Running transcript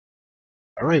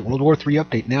All right, World War III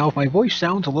update. Now, if my voice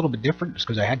sounds a little bit different, it's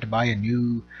because I had to go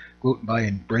out and buy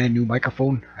a brand new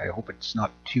microphone. I hope it's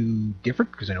not too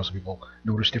different, because I know some people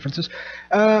notice differences.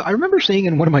 I remember saying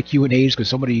in one of my Q&As, because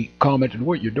somebody commented,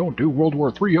 "What, you don't do World War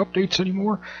III updates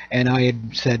anymore?" And I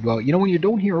had said, well, you know, when you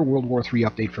don't hear a World War III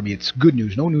update from me, it's good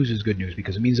news. No news is good news,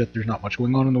 because it means that there's not much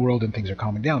going on in the world and things are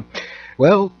calming down.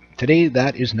 Well, today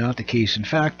that is not the case. In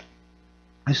fact,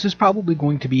 this is probably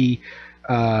going to be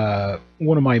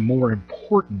one of my more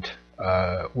important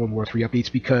World War III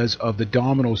updates because of the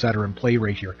dominoes that are in play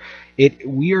right here.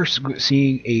 We are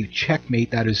seeing a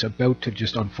checkmate that is about to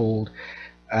just unfold.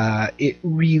 It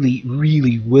really,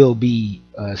 really will be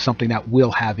something that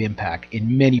will have impact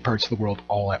in many parts of the world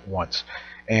all at once.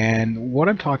 And what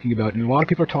I'm talking about, and a lot of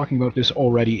people are talking about this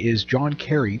already, is John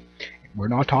Kerry. We're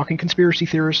not talking conspiracy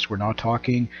theorists. We're not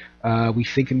talking we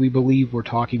think and we believe. We're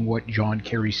talking what John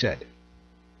Kerry said.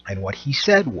 And what he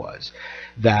said was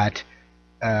that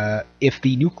if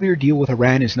the nuclear deal with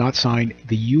Iran is not signed,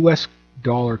 the US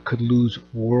dollar could lose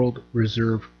world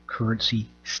reserve currency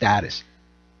status.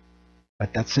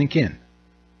 Let that sink in.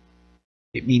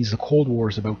 It means the Cold War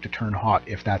is about to turn hot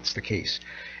if that's the case.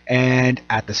 And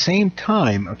at the same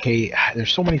time, okay,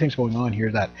 there's so many things going on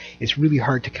here that it's really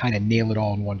hard to kind of nail it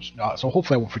all in one. So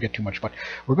hopefully I won't forget too much, but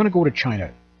we're going to go to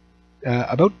China.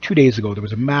 About 2 days ago, there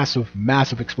was a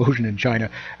massive explosion in China,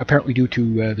 apparently due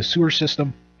to the sewer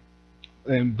system,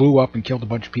 and blew up and killed a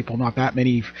bunch of people. Not that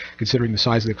many, considering the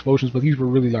size of the explosions, but these were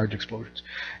really large explosions.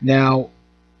 Now,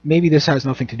 maybe this has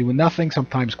nothing to do with nothing.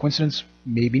 Sometimes coincidence,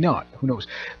 maybe not. Who knows?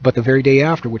 But the very day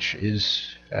after, which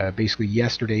is basically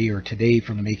yesterday or today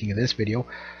from the making of this video,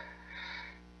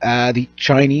 the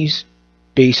Chinese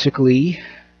basically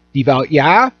devalued.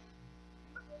 Yeah.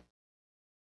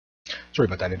 Sorry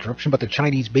about that interruption, but the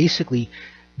Chinese basically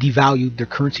devalued their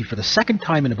currency for the second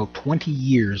time in about 20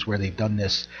 years where they've done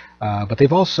this. But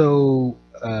they've also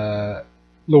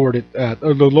lowered it, the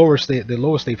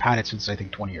lowest they've had it since, I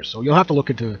think, 20 years. So you'll have to look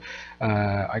into,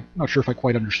 I'm not sure if I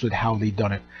quite understood how they've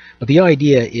done it. But the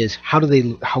idea is, how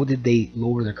did they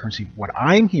lower their currency? What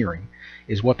I'm hearing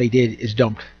is what they did is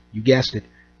dumped, you guessed it,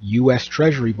 U.S.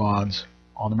 Treasury bonds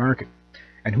on the market.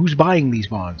 And who's buying these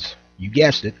bonds? You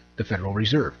guessed it, the Federal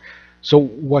Reserve. So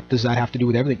what does that have to do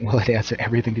with everything? Well, it has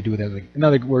everything to do with everything. In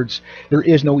other words, there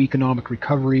is no economic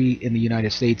recovery in the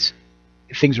United States.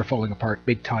 Things are falling apart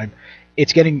big time.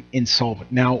 It's getting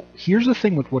insolvent. Now, here's the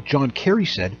thing with what John Kerry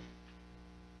said.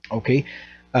 Okay,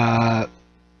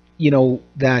 you know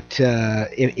that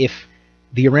if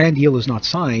the Iran deal is not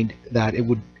signed, that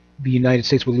the United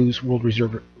States would lose world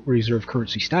reserve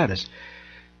currency status.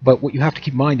 But what you have to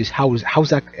keep in mind is how does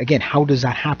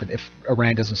that happen if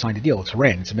Iran doesn't sign the deal? It's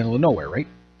Iran. It's the middle of nowhere, right?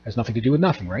 Has nothing to do with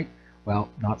nothing, right? Well,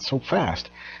 not so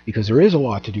fast, because there is a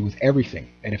lot to do with everything.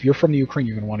 And if you're from the Ukraine,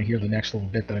 you're going to want to hear the next little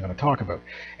bit that I'm going to talk about.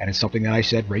 And it's something that I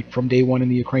said right from day one in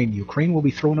the Ukraine. Ukraine will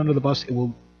be thrown under the bus. It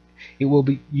will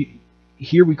be.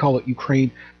 Here we call it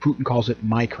Ukraine. Putin calls it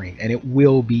Mykrane, and it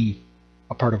will be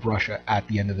a part of Russia at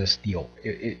the end of this deal.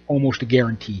 Almost a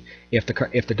guarantee. If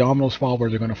the dominoes fall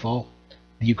where they're going to fall,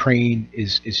 the Ukraine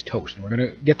is toast. And we're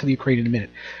going to get to the Ukraine in a minute.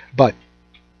 But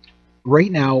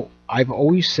right now, I've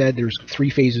always said there's 3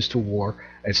 phases to war.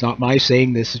 It's not my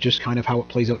saying. This is just kind of how it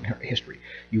plays out in history.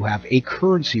 You have a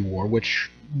currency war, which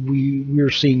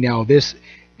we're seeing now. This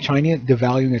China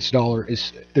devaluing its dollar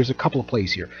there's a couple of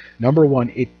plays here. Number one,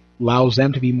 it allows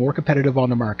them to be more competitive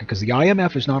on the market because the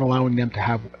IMF is not allowing them to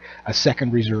have a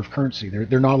second reserve currency.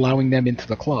 They're not allowing them into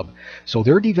the club. So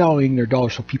they're devaluing their dollar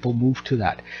so people move to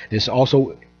that. This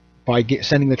also, by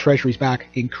sending the treasuries back,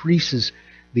 increases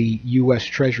the U.S.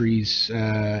 treasuries.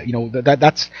 You know,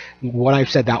 that's what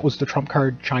I've said. That was the trump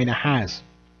card China has,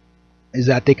 is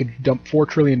that they could dump $4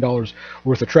 trillion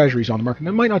worth of treasuries on the market.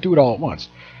 They might not do it all at once.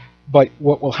 But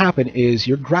what will happen is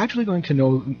you're gradually going to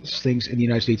notice things in the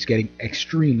United States getting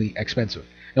extremely expensive.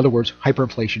 In other words,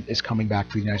 hyperinflation is coming back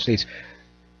to the United States.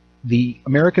 The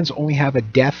Americans only have a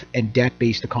death and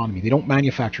debt-based economy. They don't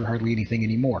manufacture hardly anything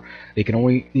anymore. They can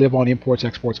only live on imports,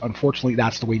 exports. Unfortunately,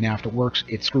 that's the way NAFTA works.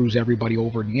 It screws everybody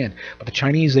over in the end. But the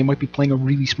Chinese, they might be playing a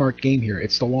really smart game here.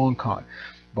 It's the long con.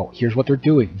 Well, here's what they're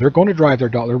doing. They're going to drive their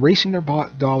dollar. They're racing their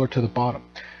dollar to the bottom.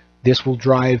 This will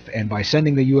drive, and by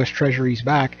sending the U.S. treasuries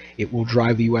back, it will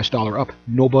drive the U.S. dollar up.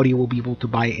 Nobody will be able to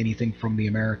buy anything from the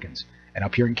Americans. And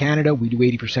up here in Canada, we do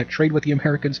 80% trade with the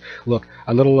Americans. Look,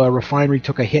 a little refinery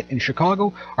took a hit in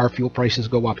Chicago. Our fuel prices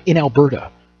go up. In Alberta,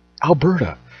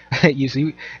 you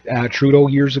see, Trudeau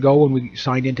years ago when we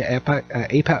signed into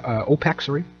OPEC,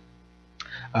 sorry,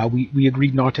 we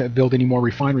agreed not to build any more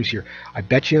refineries here. I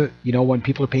bet you, when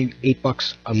people are paying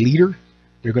 $8 a liter,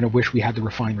 they're going to wish we had the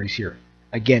refineries here.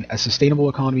 Again, a sustainable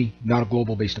economy, not a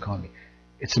global-based economy.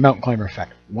 It's the mountain climber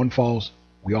effect. One falls,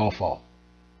 we all fall.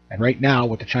 And right now,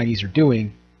 what the Chinese are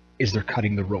doing is they're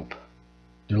cutting the rope.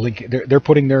 They're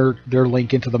putting their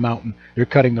link into the mountain. They're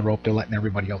cutting the rope. They're letting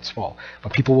everybody else fall.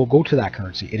 But people will go to that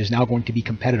currency. It is now going to be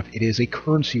competitive. It is a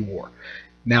currency war.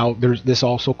 Now, this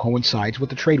also coincides with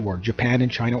the trade war. Japan and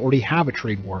China already have a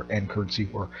trade war and currency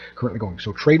war currently going.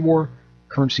 So trade war,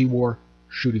 currency war,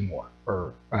 shooting war,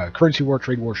 or currency war,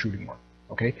 trade war, shooting war.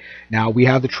 Okay. Now we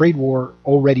have the trade war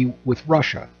already with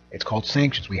Russia. It's called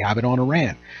sanctions. We have it on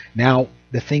Iran. Now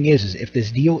the thing is if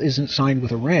this deal isn't signed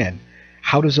with Iran,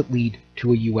 how does it lead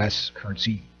to a U.S.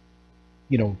 currency,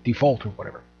 default or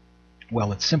whatever?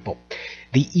 Well, it's simple.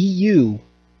 The EU,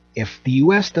 if the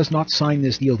U.S. does not sign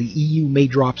this deal, the EU may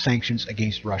drop sanctions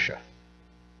against Russia.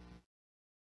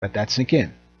 Let that sink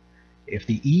in. If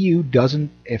the EU doesn't,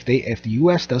 if the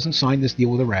U.S. doesn't sign this deal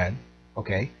with Iran,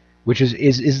 okay, which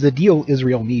is the deal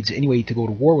Israel needs anyway to go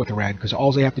to war with Iran, because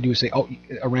all they have to do is say, oh,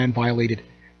 Iran violated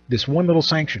this one little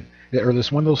sanction, or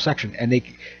this one little section, and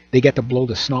they get to blow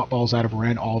the snot balls out of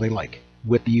Iran all they like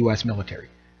with the U.S. military.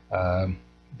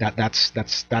 That's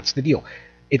the deal.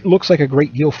 It looks like a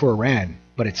great deal for Iran,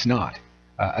 but it's not.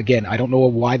 Again, I don't know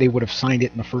why they would have signed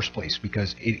it in the first place,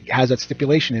 because it has that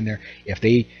stipulation in there. If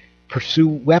they pursue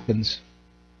weapons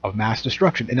of mass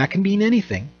destruction, and that can mean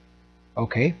anything,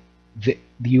 okay, the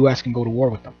U.S. can go to war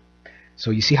with them.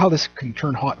 So you see how this can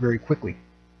turn hot very quickly.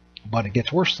 But it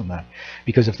gets worse than that,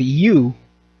 because if the EU,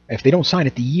 if they don't sign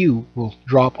it, the EU will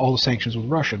drop all the sanctions with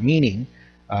Russia, meaning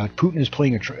Putin is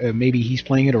playing maybe he's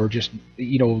playing it, or just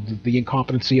the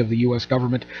incompetency of the U.S.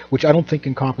 government, which I don't think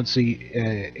incompetence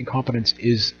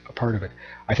is a part of it.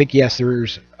 I think yes,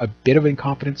 there's a bit of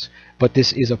incompetence, but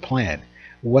this is a plan.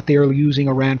 What they are using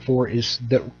Iran for is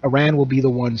that Iran will be the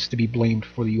ones to be blamed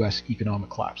for the U.S. economic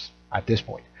collapse at this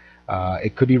point.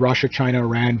 It could be Russia, China,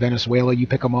 Iran, Venezuela, you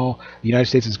pick them all. The United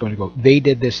States is going to go, they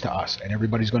did this to us, and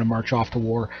everybody's going to march off to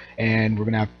war, and we're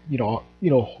going to have,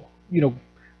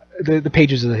 the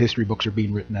pages of the history books are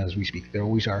being written as we speak. They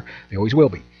always are. They always will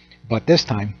be. But this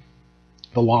time,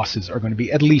 the losses are going to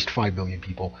be at least 5 billion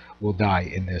people will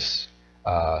die in this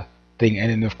thing. And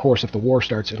then, of course, if the war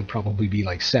starts, it'll probably be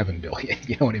like 7 billion.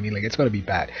 You know what I mean? Like, it's going to be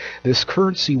bad. This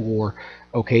currency war,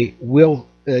 okay,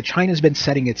 China's been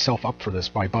setting itself up for this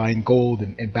by buying gold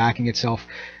and backing itself,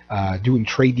 doing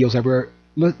trade deals everywhere.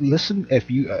 Listen, if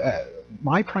you,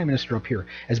 my prime minister up here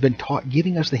has been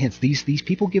giving us the hints. These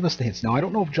people give us the hints. Now I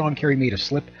don't know if John Kerry made a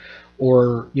slip,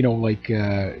 or we're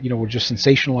just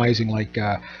sensationalizing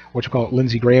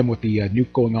Lindsey Graham with the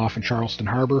nuke going off in Charleston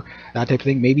Harbor, that type of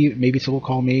thing. Maybe it's a little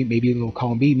column A, maybe a little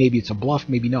column B, maybe it's a bluff,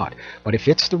 maybe not. But if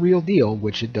it's the real deal,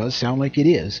 which it does sound like it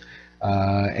is.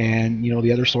 And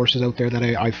the other sources out there that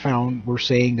I found were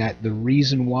saying that the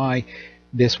reason why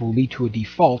this will lead to a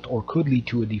default, or could lead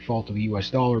to a default of the US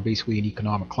dollar, basically an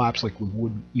economic collapse like we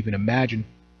wouldn't even imagine,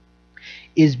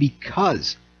 is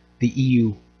because the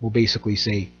EU will basically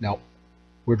say, no,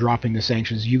 we're dropping the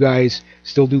sanctions. You guys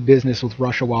still do business with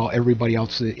Russia while everybody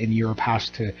else in Europe has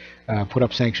to put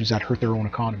up sanctions that hurt their own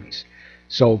economies.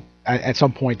 So at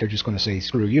some point they're just going to say,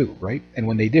 screw you, right? And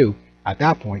when they do, at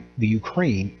that point, the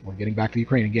Ukraine, we're getting back to the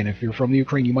Ukraine again, if you're from the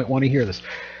Ukraine, you might want to hear this.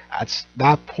 At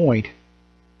that point,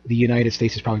 the United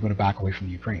States is probably going to back away from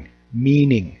the Ukraine,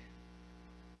 meaning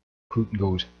Putin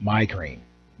goes, my Ukraine.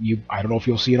 I don't know if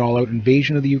you'll see an all-out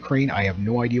invasion of the Ukraine. I have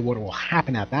no idea what will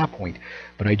happen at that point,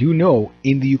 but I do know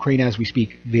in the Ukraine as we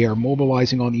speak, they are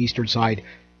mobilizing on the eastern side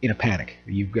in a panic.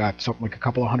 You've got something like a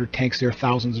couple of hundred tanks there,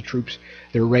 thousands of troops.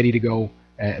 They're ready to go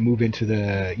and move into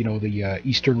the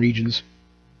eastern regions.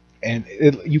 And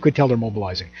you could tell they're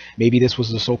mobilizing. Maybe this was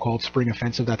the so-called spring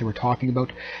offensive that they were talking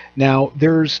about. Now,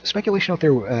 there's speculation out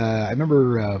there. I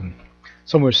remember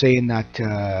someone was saying that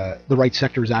the right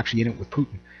sector is actually in it with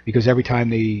Putin, because every time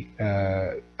the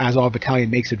Azov battalion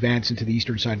makes advance into the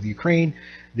eastern side of the Ukraine,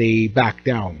 they back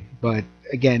down. But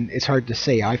again, it's hard to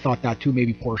say. I thought that too.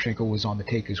 Maybe Poroshenko was on the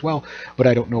take as well, but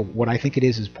I don't know. What I think it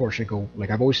is Poroshenko, like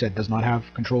I've always said, does not have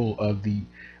control of the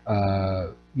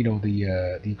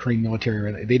the Ukraine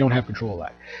military. They don't have control of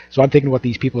that. So I'm thinking what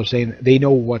these people are saying, they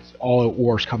know what's all-out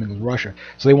war is coming with Russia,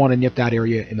 so they want to nip that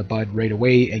area in the bud right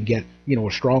away and get a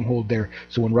stronghold there,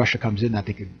 so when Russia comes in, that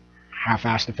they can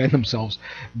half-ass defend themselves.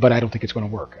 But I don't think it's going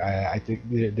to work. I think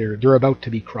they're about to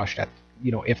be crushed. At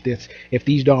if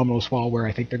these dominoes fall where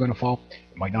I think they're going to fall,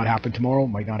 it might not happen tomorrow,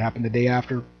 might not happen the day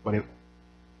after, but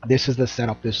this is the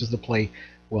setup, this is the play.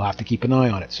 We'll have to keep an eye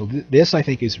on it. So this, I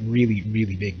think, is really,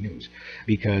 really big news,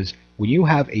 because when you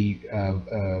have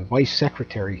a vice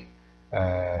secretary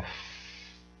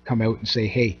come out and say,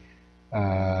 hey,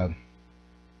 or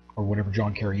whatever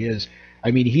John Kerry is,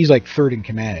 I mean, he's like third in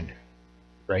command,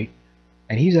 right?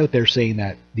 And he's out there saying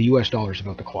that the U.S. dollar is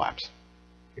about to collapse.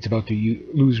 It's about to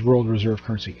lose world reserve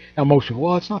currency. Now, most people,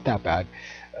 well, it's not that bad.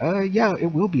 Yeah,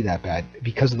 it will be that bad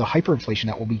because of the hyperinflation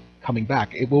that will be coming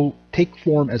back. It will take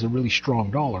form as a really strong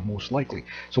dollar, most likely.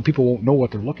 So people won't know what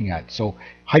they're looking at. So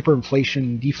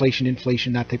hyperinflation, deflation,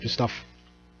 inflation, that type of stuff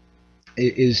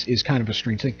is kind of a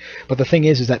strange thing. But the thing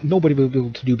is that nobody will be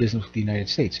able to do business with the United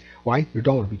States. Why? Their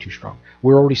dollar will be too strong.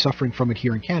 We're already suffering from it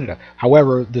here in Canada.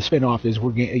 However, the spin-off is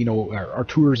our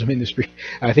tourism industry,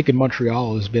 I think in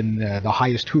Montreal has been the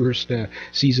highest tourist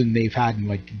season they've had in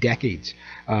like decades.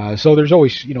 So there's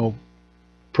always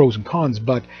pros and cons,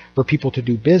 but for people to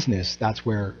do business, that's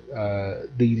where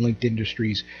the linked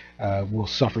industries will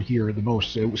suffer here the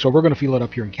most. So we're going to feel it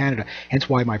up here in Canada. Hence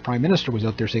why my prime minister was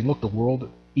out there saying, look, the world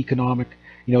economic,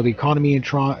 the economy in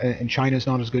China is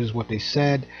not as good as what they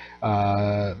said.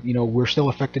 We're still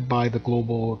affected by the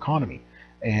global economy.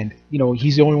 And,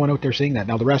 he's the only one out there saying that.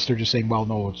 Now, the rest are just saying, well,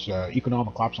 no, it's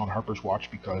economic collapse on Harper's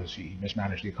watch because he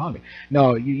mismanaged the economy.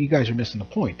 No, you guys are missing the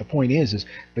point. The point is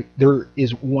that there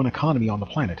is one economy on the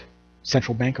planet,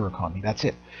 central banker economy. That's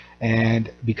it. And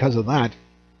because of that,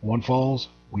 one falls,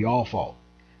 we all fall.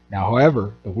 Now,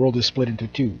 however, the world is split into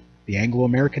two, the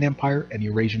Anglo-American Empire and the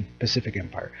Eurasian Pacific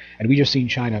Empire. And we just seen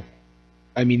China.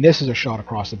 I mean, this is a shot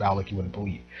across the bow like you wouldn't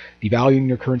believe. Devaluing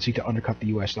their currency to undercut the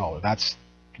U.S. dollar. That's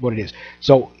what it is.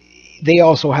 So they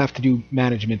also have to do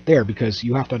management there, because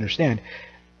you have to understand,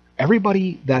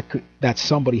 everybody that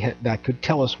could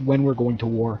tell us when we're going to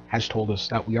war has told us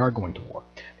that we are going to war.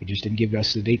 They just didn't give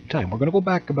us the date and time. We're going to go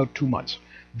back about 2 months.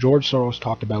 George Soros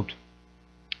talked about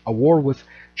a war with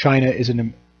China is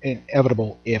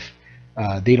inevitable if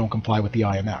they don't comply with the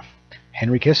IMF.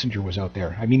 Henry Kissinger was out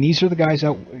there. I mean, these are the guys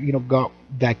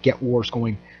that get wars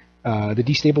going. The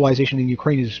destabilization in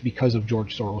Ukraine is because of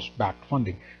George Soros-backed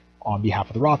funding on behalf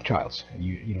of the Rothschilds.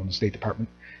 In the State Department,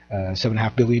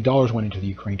 $7.5 billion went into the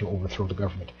Ukraine to overthrow the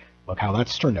government. Look how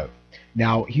that's turned out.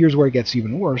 Now, here's where it gets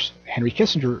even worse. Henry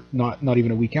Kissinger, not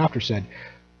even a week after, said,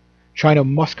 China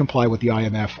must comply with the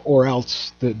IMF or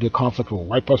else the conflict will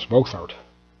wipe us both out.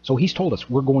 So he's told us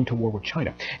we're going to war with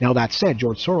China. Now, that said,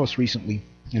 George Soros recently,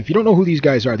 and if you don't know who these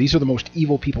guys are, these are the most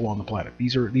evil people on the planet.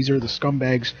 These are the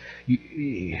scumbags.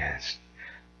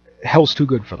 Hell's too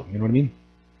good for them. You know what I mean?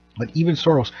 But even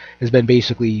Soros has been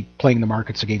basically playing the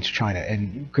markets against China,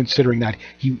 and considering that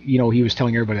he was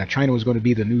telling everybody that China was going to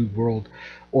be the new world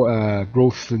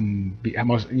growth and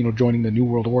joining the new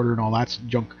world order and all that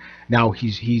junk. Now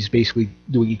he's basically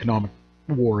doing economic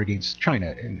war against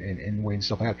China and way and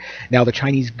stuff like that. Now the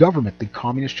Chinese government, the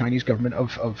communist Chinese government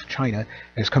of China,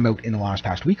 has come out in the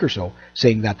past week or so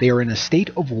saying that they are in a state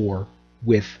of war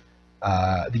with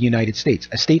the United States,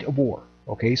 a state of war.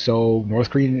 Okay, so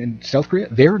North Korea and South Korea,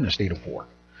 they're in a state of war.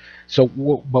 So,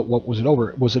 but what was it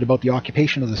over? Was it about the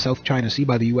occupation of the South China Sea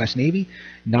by the U.S. Navy?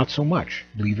 Not so much,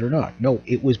 believe it or not. No,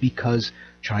 it was because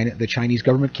the Chinese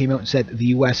government came out and said the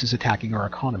U.S. is attacking our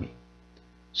economy.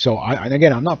 So, and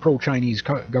again, I'm not pro-Chinese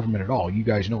government at all. You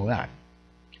guys know that.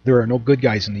 There are no good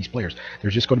guys in these players.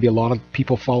 There's just going to be a lot of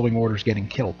people following orders getting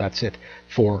killed. That's it,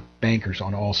 for bankers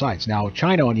on all sides. Now,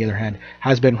 China, on the other hand,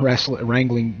 has been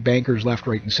wrangling bankers left,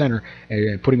 right, and center,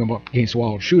 putting them up against the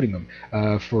wall and shooting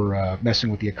them for messing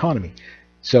with the economy.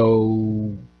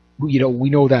 So, we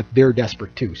know that they're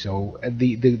desperate too. So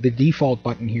the default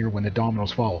button here, when the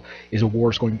dominoes fall, is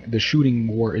the shooting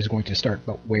war is going to start.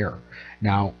 But where?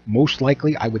 Now, most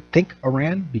likely, I would think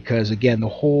Iran, because again, the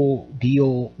whole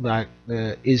deal that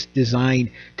is designed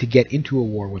to get into a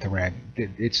war with Iran.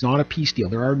 It's not a peace deal.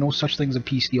 There are no such things as a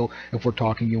peace deal if we're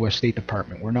talking U.S. State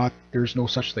Department. There's no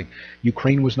such thing.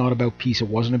 Ukraine was not about peace. It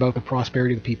wasn't about the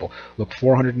prosperity of the people. Look,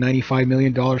 $495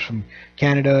 million from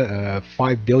Canada,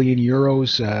 5 billion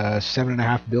euros,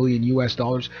 7.5 billion U.S.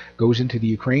 dollars goes into the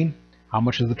Ukraine. How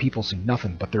much do the people see?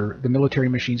 Nothing. But the military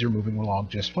machines are moving along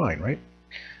just fine, right?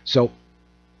 So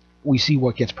we see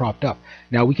what gets propped up.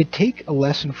 Now, we could take a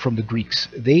lesson from the Greeks.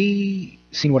 They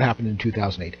seen what happened in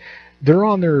 2008. They're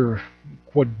on their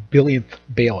billionth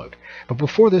bailout. But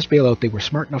before this bailout, they were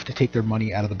smart enough to take their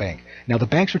money out of the bank. Now, the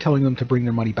banks are telling them to bring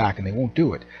their money back, and they won't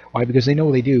do it. Why? Because they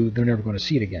know they do, they're never going to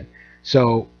see it again.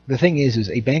 So the thing is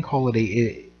a bank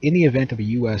holiday, in the event of a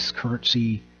U.S.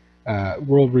 currency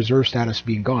world reserve status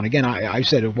being gone. Again, I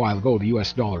said a while ago, the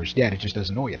U.S. dollar is dead. It just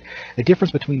doesn't know yet. The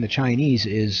difference between the Chinese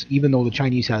is, even though the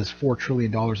Chinese has $4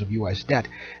 trillion of U.S. debt,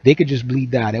 they could just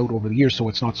bleed that out over the years so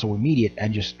it's not so immediate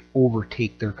and just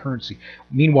overtake their currency.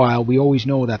 Meanwhile, we always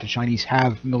know that the Chinese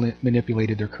have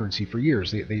manipulated their currency for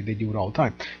years. They do it all the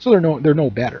time. So they're no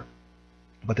better.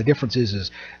 But the difference is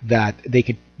that they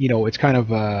could, it's kind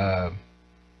of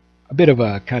a bit of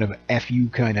a kind of fu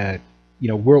kind of,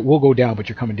 we'll go down, but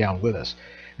you're coming down with us.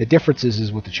 The difference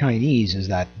is with the Chinese is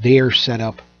that they're set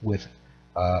up with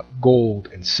gold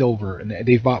and silver, and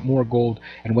they've bought more gold.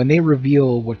 And when they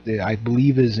reveal I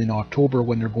believe is in October,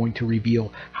 when they're going to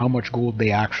reveal how much gold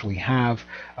they actually have,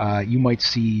 you might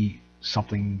see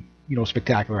something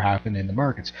spectacular happen in the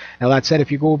markets. Now that said,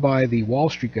 if you go by the Wall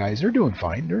Street guys, they're doing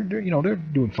fine. They're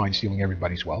doing fine stealing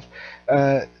everybody's wealth.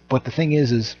 But the thing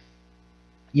is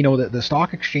the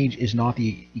stock exchange is not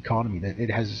the economy. That it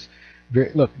has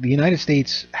look, the United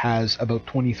States has about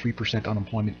 23%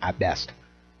 unemployment at best.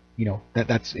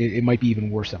 That's it might be even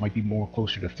worse. That might be more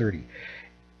closer to 30.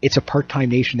 It's a part-time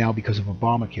nation now because of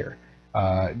Obamacare.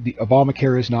 The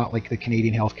Obamacare is not like the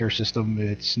Canadian healthcare system.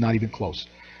 It's not even close.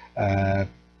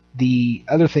 The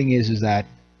other thing is that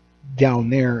down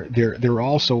there, they're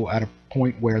also at a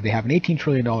point where they have an $18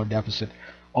 trillion deficit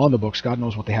on the books. God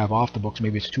knows what they have off the books.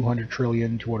 Maybe it's 200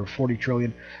 trillion, 240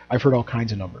 trillion. I've heard all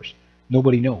kinds of numbers.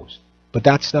 Nobody knows. But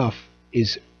that stuff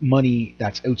is money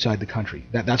that's outside the country.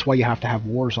 That's why you have to have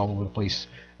wars all over the place.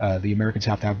 The Americans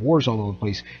have to have wars all over the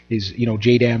place.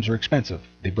 JDAMs are expensive.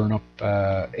 They burn up.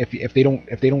 If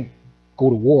they don't go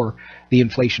to war, the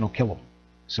inflation will kill them.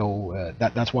 So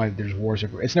that's why there's wars.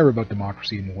 It's never about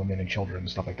democracy and women and children and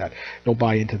stuff like that. Don't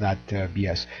buy into that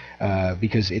BS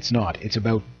because it's not. It's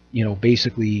about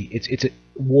basically it's a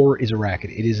war is a racket.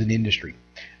 It is an industry,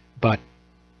 but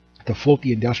to float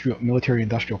the military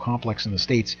industrial complex in the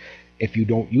States, if you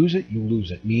don't use it, you lose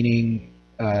it. Meaning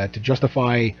to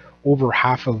justify over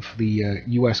half of the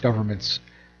U.S. government's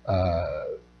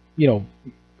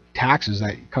taxes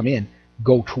that come in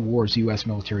go towards the U.S.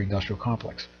 military industrial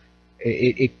complex.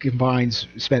 It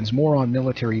spends more on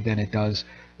military than it does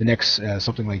the next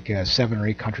something like 7 or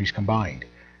 8 countries combined.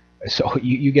 So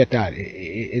you get that.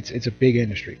 It's a big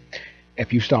industry.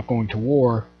 If you stop going to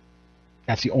war,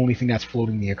 that's the only thing that's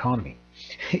floating the economy.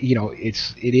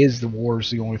 It is the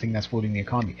wars the only thing that's floating the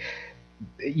economy.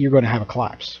 You're going to have a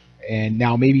collapse. And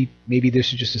now maybe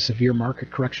this is just a severe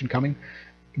market correction coming,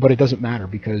 but it doesn't matter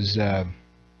because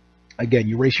again,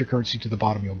 you raise your currency to the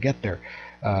bottom, you'll get there.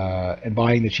 And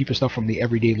buying the cheapest stuff from the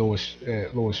everyday lowest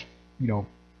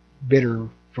bidder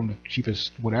from the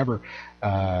cheapest whatever,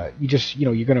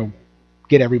 you're going to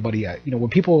get everybody. When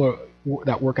people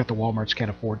that work at the Walmarts can't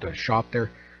afford to shop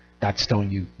there, that's telling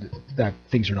you that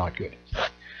things are not good.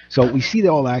 So we see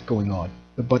all that going on.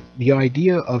 But the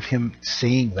idea of him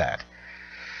saying that,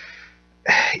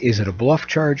 is it a bluff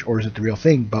charge or is it the real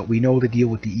thing? But we know the deal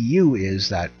with the EU is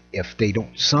that if they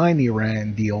don't sign the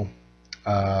Iran deal,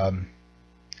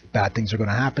 bad things are going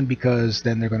to happen, because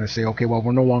then they're going to say, okay, well,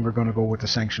 we're no longer going to go with the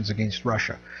sanctions against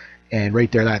Russia. And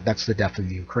right there, that's the death of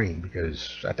the Ukraine,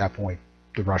 because at that point,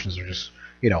 the Russians are just,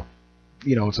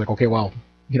 it's like, okay, well,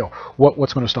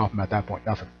 what's going to stop them at that point?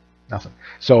 Nothing.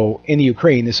 So in the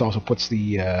Ukraine, this also puts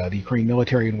the Ukraine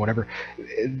military and whatever,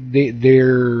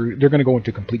 they're going to go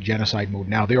into complete genocide mode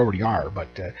now. They already are, but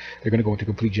they're going to go into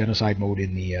complete genocide mode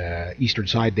in the eastern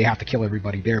side. They have to kill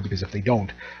everybody there, because if they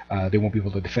don't, they won't be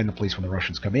able to defend the place when the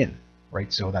Russians come in,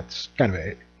 right? So that's kind of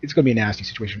it's going to be a nasty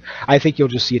situation. I think you'll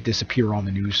just see it disappear on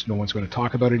the news. No one's going to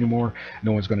talk about it anymore.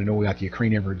 No one's going to know that the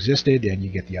Ukraine ever existed, and you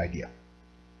get the idea.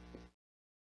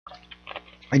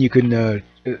 And you can,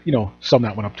 sum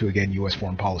that one up to, again, U.S.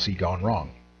 foreign policy gone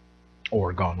wrong,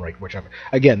 or gone right, whichever.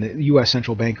 Again, the U.S.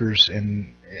 central bankers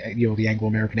and, the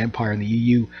Anglo-American Empire and the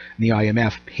EU and the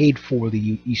IMF paid for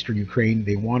the Eastern Ukraine.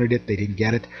 They wanted it. They didn't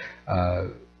get it.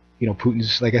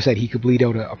 Putin's, like I said, he could bleed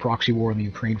out a proxy war in the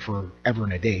Ukraine forever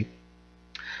and a day.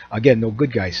 Again, no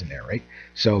good guys in there, right?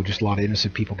 So just a lot of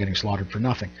innocent people getting slaughtered for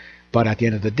nothing. But at the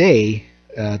end of the day,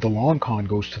 the long con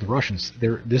goes to the Russians.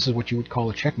 This is what you would call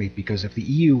a checkmate, because if the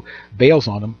EU bails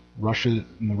on them, Russia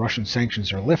and the Russian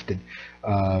sanctions are lifted.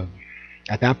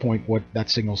 At that point, what that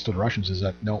signals to the Russians is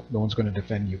that no one's going to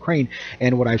defend Ukraine.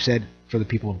 And what I've said for the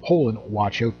people in Poland,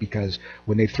 watch out, because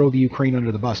when they throw the Ukraine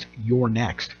under the bus, you're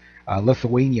next.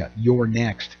 Lithuania, you're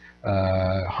next.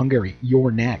 Hungary,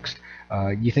 you're next.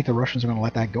 You think the Russians are going to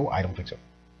let that go? I don't think so.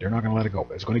 They're not going to let it go.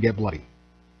 It's going to get bloody.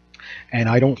 And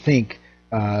I don't think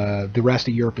the rest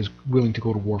of Europe is willing to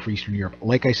go to war for Eastern Europe.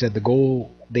 Like I said, the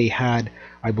goal they had,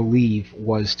 I believe,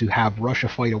 was to have Russia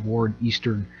fight a war in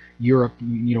Eastern Europe,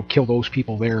 kill those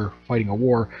people there fighting a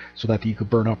war, so that you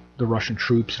could burn up the Russian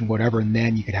troops and whatever, and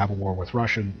then you could have a war with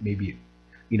Russia, and maybe,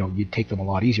 you'd take them a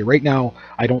lot easier. Right now,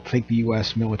 I don't think the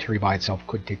U.S. military by itself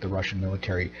could take the Russian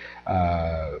military,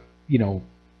 all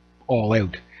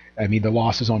out. I mean, the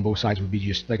losses on both sides would be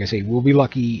just, like I say, we'll be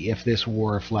lucky if this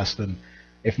war, if less than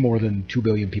if more than 2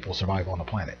 billion people survive on the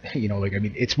planet. I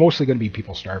mean, it's mostly going to be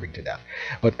people starving to death.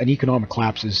 But an economic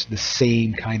collapse is the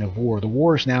same kind of war. The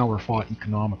wars now are fought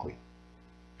economically.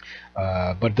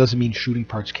 But it doesn't mean shooting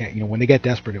parts can't. When they get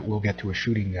desperate, it will get to a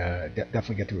shooting.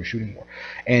 Definitely get to a shooting war.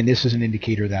 And this is an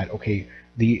indicator that okay,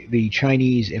 the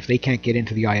Chinese, if they can't get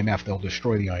into the IMF, they'll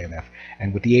destroy the IMF.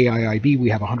 And with the AIIB, we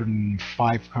have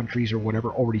 105 countries or whatever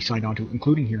already signed on to,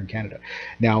 including here in Canada.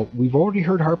 Now we've already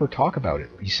heard Harper talk about it.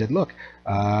 He said, look,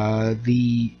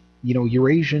 the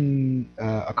Eurasian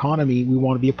economy, we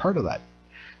want to be a part of that.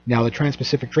 Now the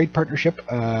Trans-Pacific Trade Partnership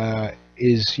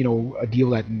is a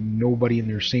deal that nobody in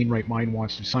their sane right mind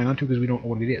wants to sign on to because we don't know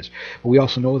what it is. But we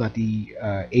also know that the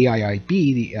AIIB,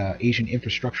 the Asian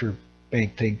Infrastructure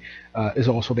Bank thing, has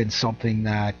also been something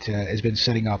that has been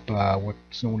setting up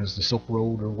what's known as the Silk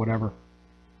Road or whatever.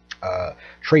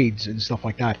 Trades and stuff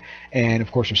like that. And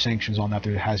of course there's sanctions on that.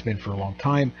 There has been for a long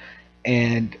time.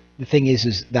 And the thing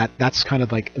is that that's kind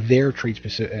of like their trade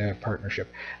partnership.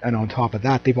 And on top of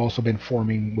that, they've also been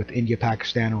forming with India,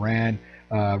 Pakistan, Iran,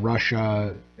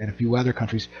 Russia, and a few other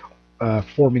countries,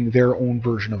 forming their own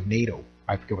version of NATO.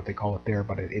 I forget what they call it there,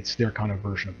 but it's their kind of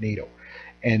version of NATO.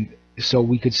 And so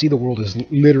we could see the world is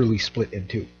literally split in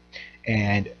two.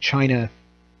 And China,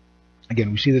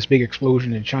 again, we see this big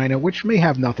explosion in China, which may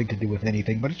have nothing to do with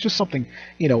anything, but it's just something,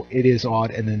 it is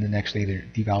odd. And then the next day they're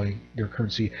devaluing their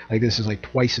currency. Like this is like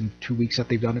twice in 2 weeks that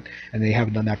they've done it, and they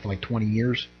haven't done that for like 20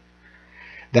 years.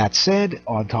 That said,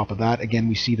 on top of that, again,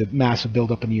 we see the massive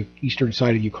buildup in the eastern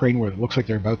side of Ukraine where it looks like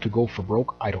they're about to go for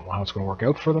broke. I don't know how it's going to work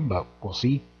out for them, but we'll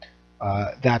see.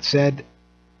 That said,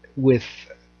 with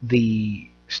the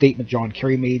statement John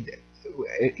Kerry made,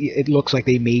 it looks like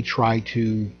they may try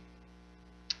to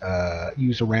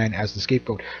use Iran as the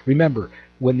scapegoat. Remember,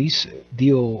 when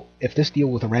if this deal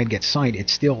with Iran gets signed,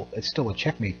 it's still a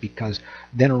checkmate, because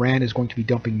then Iran is going to be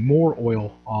dumping more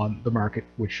oil on the market,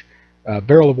 which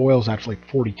barrel of oil is actually like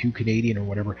 42 Canadian or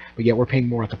whatever, but yet we're paying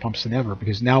more at the pumps than ever,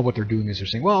 because now what they're doing is they're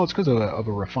saying, well, it's because of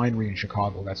a refinery in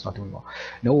Chicago that's not doing well.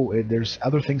 No, there's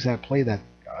other things at play that,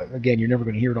 again, you're never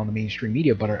going to hear it on the mainstream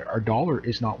media, but our dollar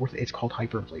is not worth it. It's called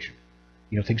hyperinflation.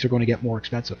 Things are going to get more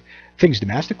expensive. Things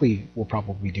domestically will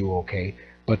probably do okay,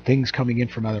 but things coming in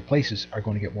from other places are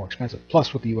going to get more expensive.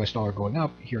 Plus, with the US dollar going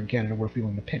up, here in Canada, we're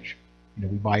feeling the pinch.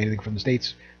 We buy anything from the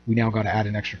States, we now got to add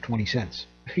an extra 20 cents.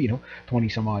 20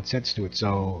 some odd cents to it.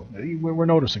 So we're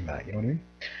noticing that, you know what I mean?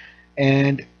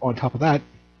 And on top of that,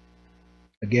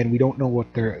 again, we don't know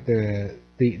what the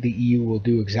EU will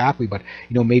do exactly, but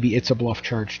maybe it's a bluff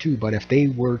charge too. But if they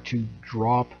were to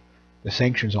drop the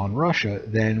sanctions on Russia,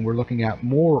 then we're looking at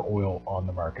more oil on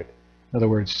the market. In other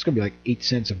words, it's going to be like 8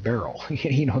 cents a barrel,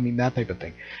 that type of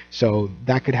thing. So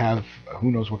that could have,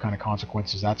 who knows what kind of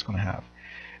consequences that's going to have.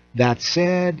 That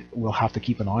said, we'll have to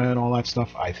keep an eye on all that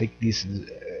stuff. I think this is,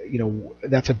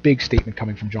 that's a big statement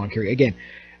coming from John Kerry. Again,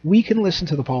 we can listen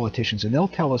to the politicians, and they'll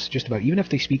tell us just about, even if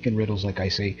they speak in riddles, like I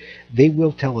say, they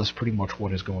will tell us pretty much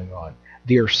what is going on.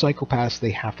 They are psychopaths.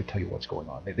 They have to tell you what's going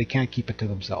on. They can't keep it to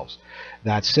themselves.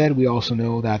 That said, we also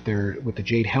know that with the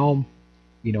Jade Helm,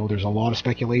 there's a lot of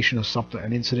speculation of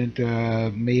an incident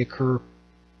may occur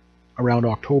around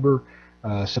October.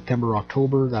 September,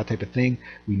 October, that type of thing.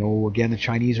 We know, again, the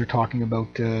Chinese are talking about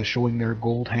showing their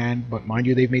gold hand, but mind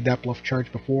you, they've made that bluff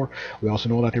charge before. We also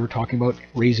know that they were talking about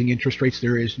raising interest rates.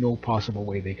 There is no possible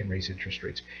way they can raise interest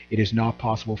rates. It is not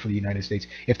possible for the United States.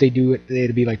 If they do it,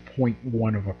 it'd be like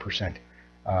 0.1%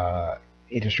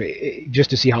 interest rate,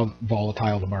 just to see how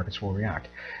volatile the markets will react.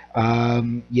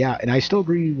 Yeah, and I still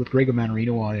agree with Greg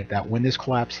Manarino on it that when this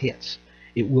collapse hits,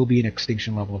 it will be an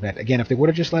extinction level event. Again, if they would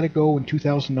have just let it go in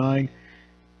 2009,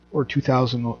 or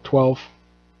 2012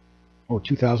 or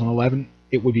 2011,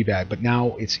 it would be bad. But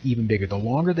now it's even bigger. The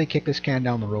longer they kick this can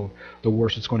down the road, the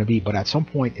worse it's going to be. But at some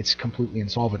point, it's completely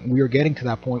insolvent. And we are getting to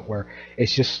that point where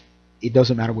it's just, it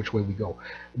doesn't matter which way we go.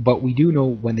 But we do know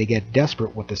when they get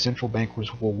desperate, what the central bankers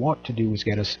will want to do is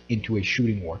get us into a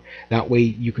shooting war. That way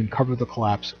you can cover the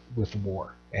collapse with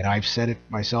war. And I've said it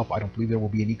myself, I don't believe there will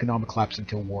be an economic collapse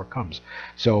until war comes.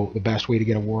 So the best way to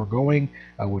get a war going,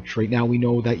 which right now we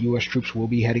know that U.S. troops will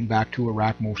be heading back to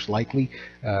Iraq most likely,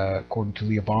 according to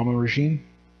the Obama regime.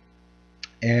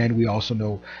 And we also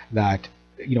know that,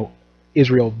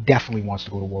 Israel definitely wants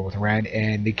to go to war with Iran,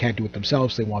 and they can't do it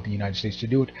themselves. They want the United States to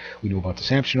do it. We know about the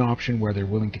sanction option, where they're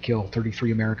willing to kill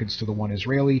 33 Americans to the one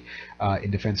Israeli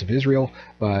in defense of Israel.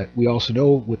 But we also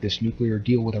know with this nuclear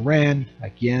deal with Iran,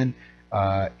 again,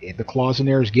 the clause in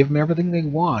there is give them everything they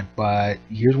want, but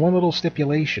here's one little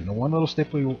stipulation. The one little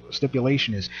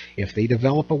stipulation is if they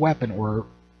develop a weapon or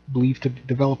believe to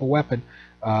develop a weapon,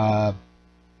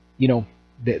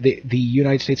 The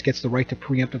United States gets the right to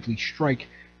preemptively strike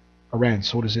Iran.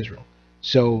 So does Israel.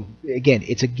 So again,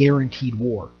 it's a guaranteed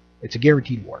war. It's a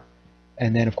guaranteed war.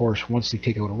 And then, of course, once they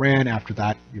take out Iran, after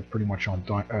that, you're pretty much on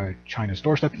China's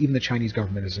doorstep. Even the Chinese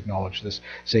government has acknowledged this,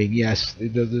 saying, yes,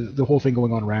 the whole thing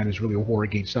going on in Iran is really a war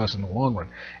against us in the long run.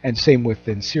 And same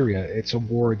within Syria. It's a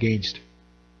war against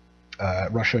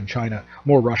Russia and China,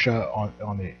 more Russia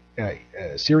on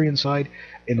the Syrian side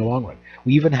in the long run.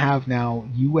 We even have now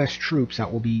U.S. troops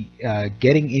that will be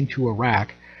getting into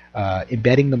Iraq,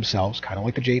 embedding themselves, kind of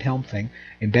like the Jade Helm thing,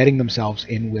 embedding themselves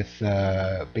in with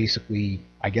basically,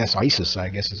 I guess, ISIS. I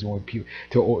guess is the only people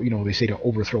to, they say to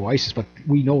overthrow ISIS, but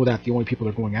we know that the only people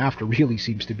they're going after really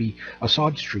seems to be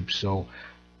Assad's troops. So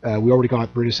we already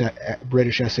got British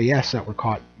SAS that were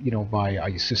caught, by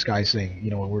ISIS guys saying,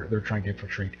 they're trying to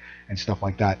infiltrate and stuff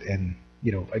like that. And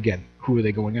again, who are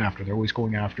they going after? They're always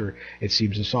going after, it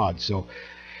seems, Assad. So.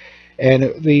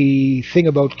 And the thing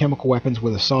about chemical weapons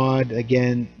with Assad,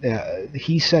 again,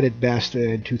 he said it best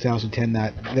in 2010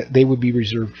 that they would be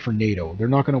reserved for NATO. They're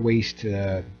not going to waste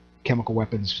chemical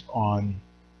weapons on,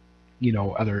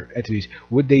 other entities.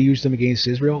 Would they use them against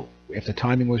Israel if the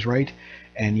timing was right?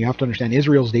 And you have to understand,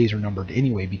 Israel's days are numbered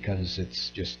anyway, because it's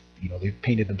just, they've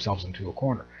painted themselves into a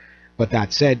corner. But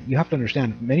that said, you have to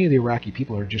understand, many of the Iraqi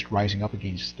people are just rising up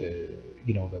against the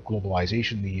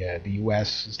globalization, the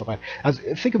U.S. and stuff like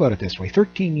that. Think about it this way: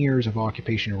 13 years of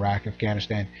occupation in Iraq,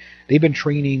 Afghanistan. They've been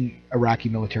training Iraqi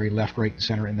military left, right, and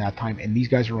center in that time, and these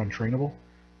guys are untrainable?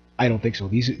 I don't think so.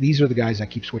 These are the guys that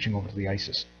keep switching over to the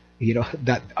ISIS.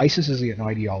 That ISIS is an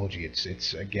ideology.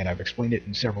 It's again, I've explained it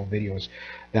in several videos,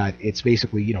 that it's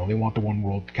basically, they want the one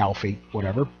world caliphate,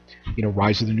 whatever,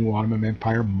 rise of the new Ottoman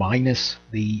Empire minus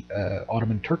the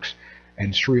Ottoman Turks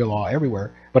and Sharia law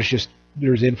everywhere. But it's just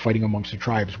there's infighting amongst the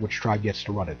tribes, which tribe gets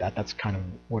to run it. That's kind of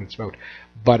what it's about.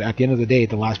 But at the end of the day,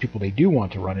 the last people they do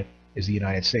want to run it is the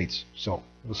United States. So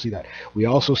we'll see that. We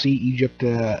also see Egypt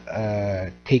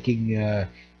taking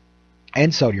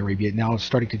and Saudi Arabia now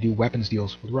starting to do weapons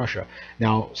deals with Russia.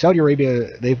 Now Saudi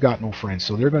Arabia, they've got no friends,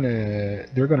 so they're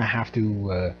gonna have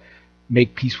to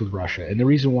make peace with Russia. And the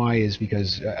reason why is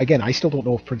because again, I still don't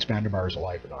know if Prince Bandar is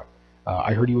alive or not.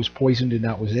 I heard he was poisoned and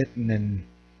that was it. And then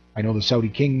I know the Saudi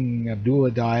king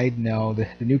Abdullah died. Now the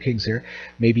new king's there.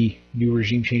 Maybe new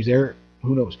regime change there.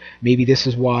 Who knows? Maybe this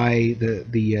is why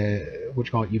the what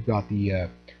you call it? You've got the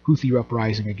Houthi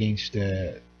uprising against.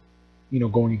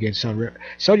 Going against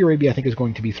Saudi Arabia, I think, is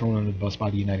going to be thrown under the bus by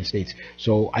the United States.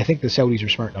 So I think the Saudis are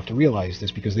smart enough to realize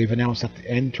this, because they've announced that,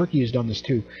 and Turkey has done this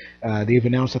too, they've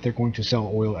announced that they're going to sell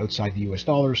oil outside the US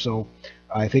dollar. So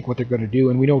I think what they're going to do,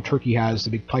 and we know Turkey has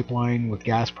the big pipeline with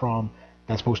Gazprom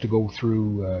that's supposed to go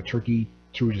through Turkey,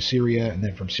 through to Syria, and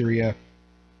then from Syria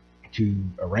to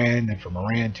Iran, and from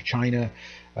Iran to China,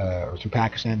 or through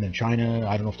Pakistan, then China.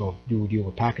 I don't know if they'll do a deal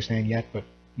with Pakistan yet, but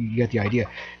you get the idea.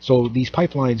 So these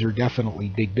pipelines are definitely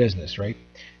big business, right?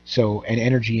 So, and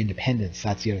energy independence,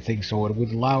 that's the other thing. So it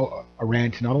would allow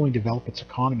Iran to not only develop its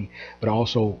economy, but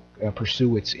also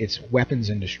pursue its weapons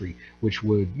industry, which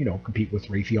would, compete with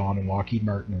Raytheon and Lockheed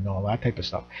Martin and all that type of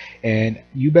stuff. And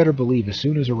you better believe, as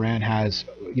soon as Iran has,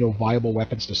 viable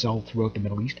weapons to sell throughout the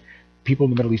Middle East, people in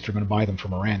the Middle East are going to buy them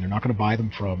from Iran. They're not going to buy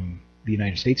them from the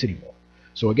United States anymore.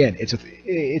 So again,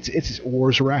 it's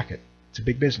war's a racket. It's a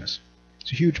big business.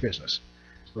 It's a huge business,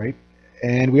 right?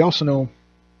 And we also know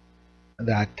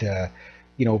that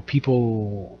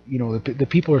people, the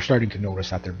people are starting to notice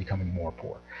that they're becoming more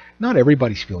poor. Not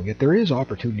everybody's feeling it. There is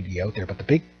opportunity out there, but the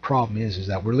big problem is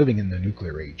that we're living in the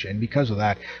nuclear age, and because of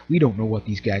that, we don't know what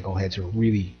these gaggle heads are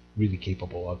really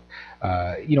capable of.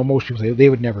 Most people say they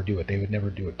would never do it. They would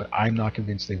never do it, but I'm not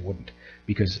convinced they wouldn't,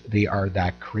 because they are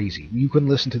that crazy. You can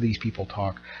listen to these people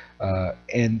talk,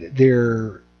 and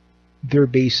they're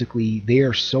basically, they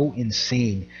are so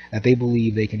insane that they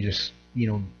believe they can just,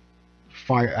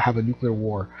 have a nuclear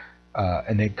war,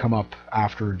 and then come up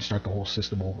after and start the whole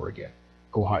system over again.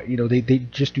 Go high. They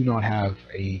just do not have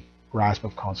a grasp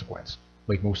of consequence,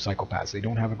 like most psychopaths. They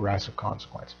don't have a grasp of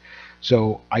consequence.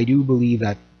 So I do believe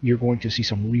that you're going to see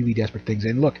some really desperate things.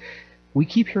 And look, we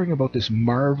keep hearing about this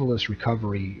marvelous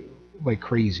recovery like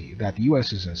crazy, that the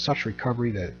U.S. is in such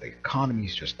recovery, that the economy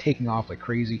is just taking off like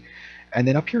crazy. And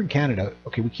then up here in Canada,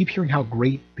 okay, we keep hearing how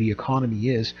great the economy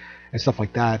is and stuff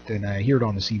like that, and I hear it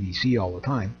on the CBC all the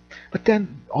time. But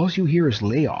then all you hear is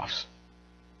layoffs.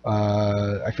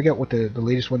 I forget what the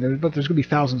latest one is, but there's going to be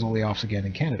thousands of layoffs again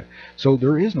in Canada. So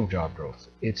there is no job growth.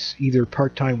 It's either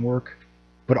part-time work,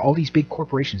 but all these big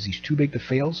corporations, these too big to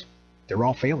fails, they're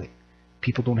all failing.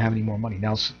 People don't have any more money.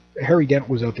 Now, Harry Dent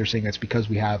was out there saying that's because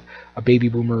we have a baby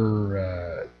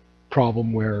boomer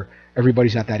problem where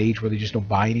everybody's at that age where they just don't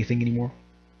buy anything anymore.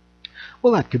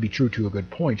 Well, that could be true to a good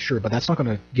point, sure, but that's not going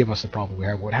to give us the problem we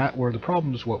have. Where the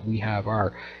problems what we have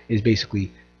are is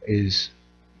basically is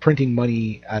printing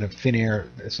money out of thin air.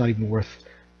 It's not even worth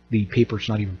the paper it's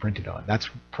not even printed on. That's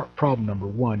problem number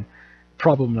one.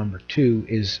 Problem number two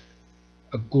is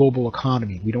a global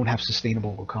economy. We don't have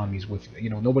sustainable economies with,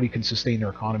 nobody can sustain their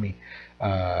economy.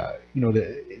 We're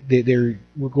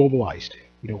globalized.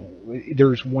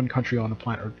 There's one country on the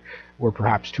planet, or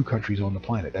perhaps two countries on the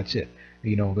planet. That's it.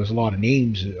 There's a lot of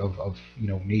names of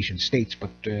nation states, but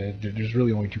there's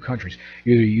really only two countries.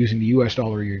 You're either using the U.S.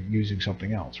 dollar or you're using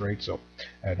something else, right? So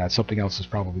that something else is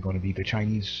probably going to be the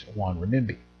Chinese yuan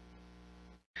renminbi.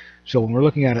 So when we're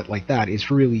looking at it like that, it's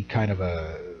really kind of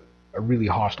a really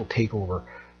hostile takeover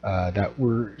that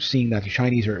we're seeing that the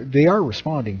Chinese are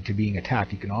responding to being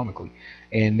attacked economically,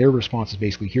 and their response is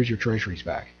basically, here's your treasuries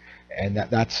back. And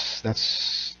that's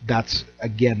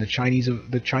again, the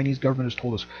Chinese government has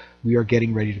told us we are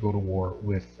getting ready to go to war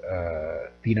with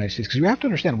the United States, because you have to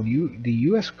understand, when the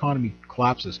U.S. economy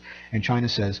collapses and China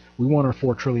says we want our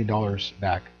 $4 trillion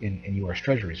back in U.S.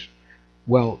 treasuries.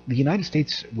 Well, the United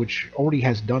States, which already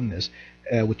has done this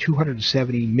with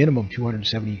 270 minimum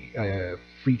 270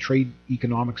 free trade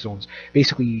economic zones,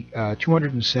 basically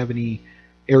 270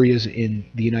 areas in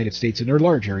the United States, and they're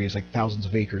large areas like thousands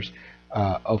of acres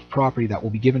of property that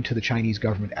will be given to the Chinese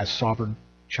government as sovereign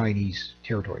Chinese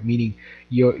territory, meaning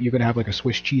you're going to have like a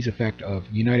Swiss cheese effect of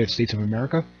United States of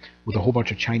America with a whole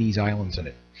bunch of Chinese islands in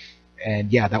it.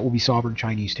 And yeah, that will be sovereign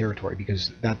Chinese territory,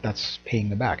 because that's paying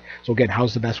them back. So again,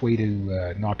 how's the best way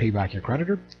to not pay back your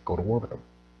creditor? Go to war with them.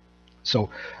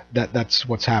 So that's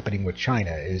what's happening with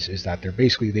China, is that the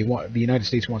United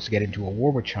States wants to get into a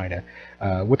war with China.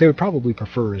 What they would probably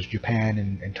prefer is Japan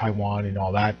and Taiwan and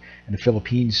all that, and the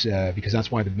Philippines, because that's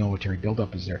why the military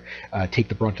buildup is there, take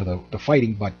the brunt of the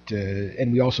fighting. But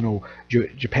and we also know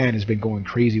Japan has been going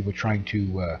crazy with trying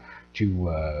to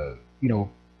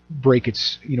break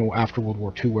its, after World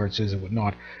War II, where it says it would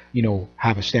not,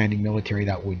 have a standing military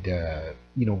that would,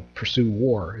 pursue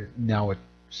war. Now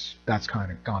that's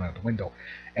kind of gone out the window,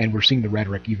 and we're seeing the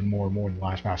rhetoric even more and more in the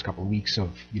past couple of weeks of,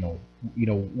 we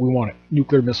want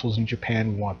nuclear missiles in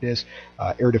Japan, we want this,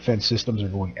 air defense systems are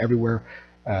going everywhere.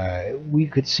 We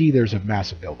could see there's a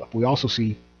massive buildup. We also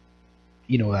see,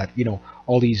 that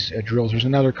all these drills. There's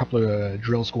another couple of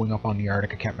drills going up on the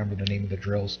Arctic. I can't remember the name of the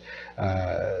drills.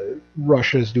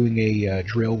 Russia's doing a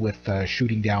drill with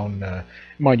shooting down.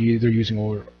 Mind you, they're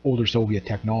using older Soviet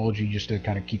technology just to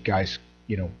kind of keep guys,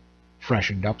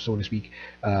 freshened up, so to speak,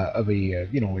 of a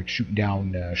like shooting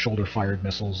down shoulder-fired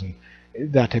missiles and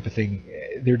that type of thing.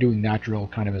 They're doing that drill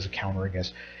kind of as a counter, I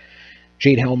guess.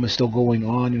 Jade Helm is still going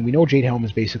on, and we know Jade Helm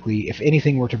is basically, if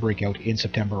anything were to break out in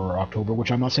September or October,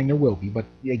 which I'm not saying there will be, but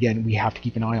again, we have to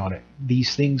keep an eye on it.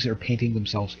 These things are painting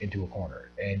themselves into a corner,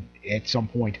 and at some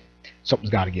point, something's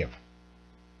got to give.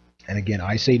 And again,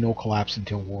 I say no collapse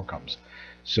until war comes.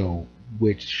 So,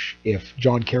 which, if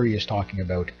John Kerry is talking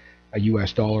about a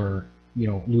U.S. dollar,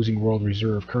 losing world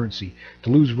reserve currency,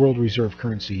 to lose world reserve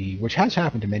currency, which has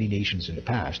happened to many nations in the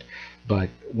past, but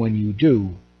when you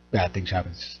do, bad things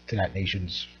happen to that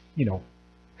nation's,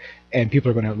 and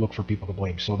people are going to look for people to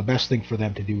blame. So the best thing for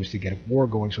them to do is to get a war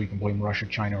going so you can blame Russia,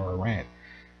 China, or Iran.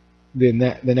 Then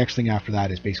the next thing after that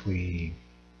is basically,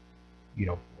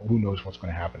 who knows what's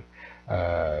going to happen,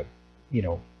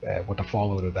 what the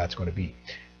fallout of that's going to be.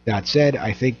 That said,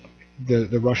 I think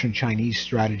the Russian-Chinese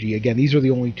strategy, again, these are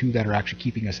the only two that are actually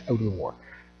keeping us out of the war.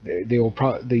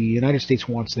 The United States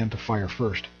wants them to fire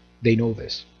first. They know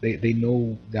this. They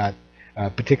know that.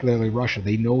 Particularly Russia,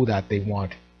 they know that the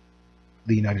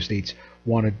United States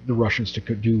wanted the Russians to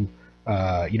do,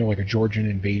 like a Georgian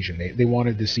invasion. They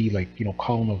wanted to see, like,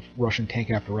 column of Russian tank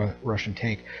after Russian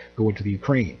tank go into the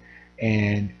Ukraine,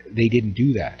 and they didn't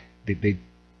do that.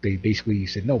 They basically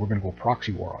said, no, we're going to go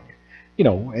proxy war on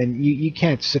you. And you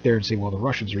can't sit there and say, well, the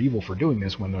Russians are evil for doing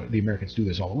this when the Americans do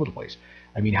this all over the place.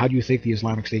 I mean, how do you think the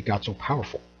Islamic State got so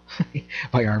powerful?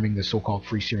 By arming the so-called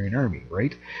Free Syrian Army,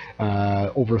 right?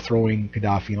 Overthrowing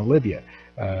Gaddafi in Libya.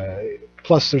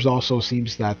 Plus, there's also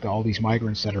seems that all these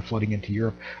migrants that are flooding into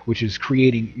Europe, which is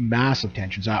creating massive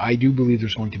tensions. I do believe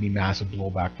there's going to be massive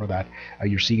blowback for that.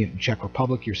 You're seeing it in Czech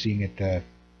Republic. You're seeing it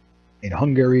in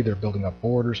Hungary. They're building up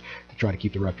borders to try to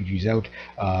keep the refugees out.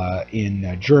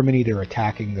 In Germany, they're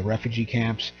attacking the refugee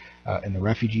camps. And the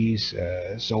refugees,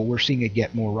 so we're seeing it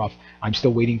get more rough. I'm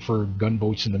still waiting for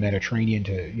gunboats in the Mediterranean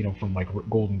to, from like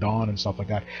Golden Dawn and stuff like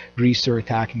that. Greece are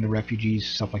attacking the refugees,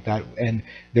 stuff like that, and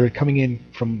they're coming in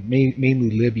from mainly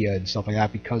Libya and stuff like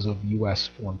that because of U.S.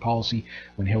 foreign policy.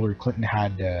 When Hillary Clinton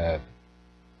had,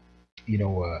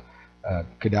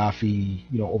 Gaddafi,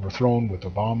 overthrown with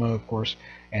Obama, of course,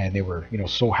 and they were,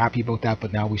 so happy about that.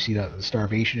 But now we see that the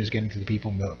starvation is getting to the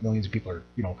people. Millions of people are,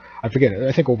 I forget.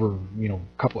 I think over,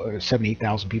 couple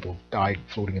 7,000-8,000 people died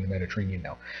floating in the Mediterranean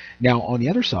now. Now on the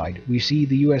other side, we see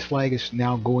the U.S. flag is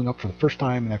now going up for the first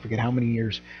time, and I forget how many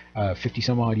years, 50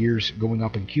 some odd years, going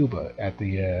up in Cuba at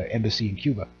the embassy in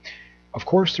Cuba. Of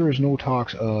course, there is no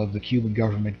talks of the Cuban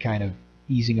government kind of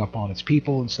easing up on its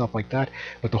people and stuff like that.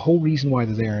 But the whole reason why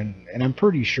they're there, and I'm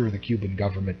pretty sure the Cuban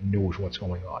government knows what's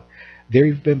going on.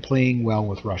 They've been playing well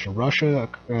with Russia. Russia,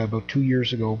 about 2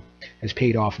 years ago, has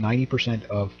paid off 90%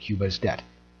 of Cuba's debt.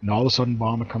 And all of a sudden,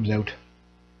 Obama comes out,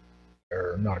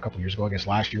 or not a couple of years ago, I guess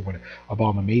last year when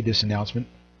Obama made this announcement,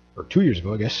 or 2 years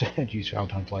ago, I guess. Geez, how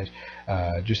time flies.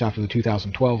 Just after the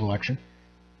 2012 election.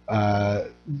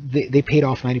 They paid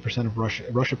off 90% of Russia.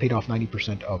 Russia paid off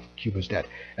 90% of Cuba's debt,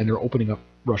 and they're opening up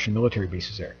Russian military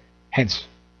bases there. Hence,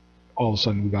 all of a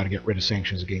sudden, we've got to get rid of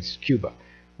sanctions against Cuba.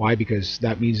 Why? Because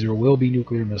that means there will be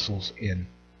nuclear missiles in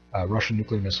Russian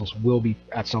nuclear missiles will be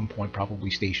at some point probably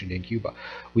stationed in Cuba.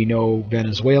 We know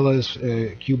Venezuela is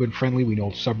Cuban friendly. We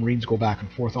know submarines go back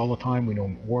and forth all the time. We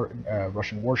know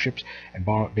Russian warships and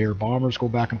their bombers go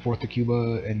back and forth to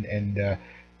Cuba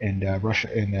and Russia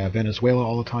and Venezuela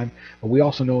all the time. But we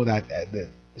also know that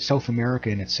South America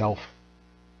in itself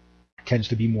tends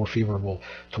to be more favorable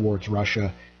towards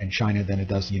Russia and China than it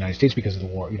does the United States because of the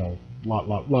war.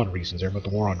 Lot of reasons there, but the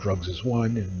war on drugs is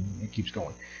one, and it keeps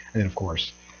going. And then, of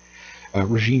course,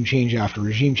 regime change after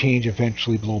regime change,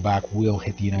 eventually blowback will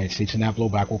hit the United States, and that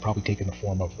blowback will probably take in the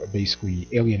form of basically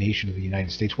alienation of the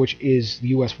United States, which is the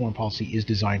U.S. foreign policy is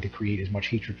designed to create as much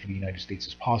hatred for the United States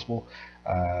as possible,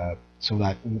 so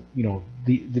that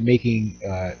the making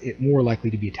it more likely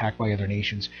to be attacked by other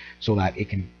nations, so that it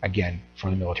can again for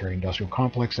the military-industrial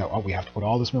complex that we have to put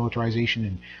all this militarization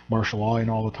and martial law in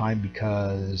all the time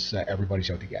because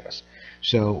everybody's out to get us.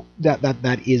 So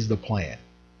that is the plan.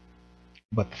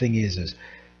 But the thing is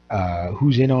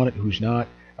who's in on it, who's not.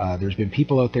 There's been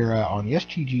people out there on the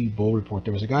STG Bull Report.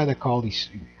 There was a guy that called.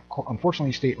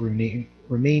 Unfortunately,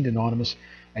 remained anonymous,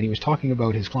 and he was talking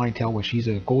about his clientele, which he's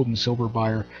a gold and silver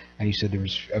buyer, and he said there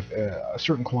was a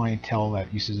certain clientele that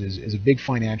he says is a big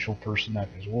financial person that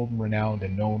is world renowned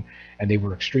and known, and they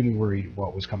were extremely worried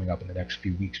what was coming up in the next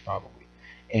few weeks probably.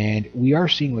 And we are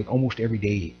seeing like almost every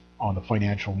day on the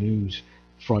financial news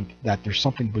front that there's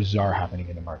something bizarre happening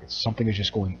in the markets. Something is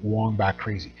just going long back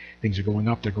crazy. Things are going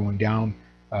up, they're going down.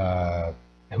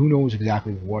 Who knows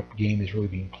exactly what game is really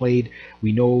being played.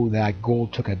 We know that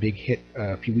gold took a big hit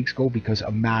a few weeks ago because a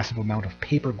massive amount of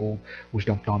paper gold was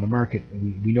dumped on the market.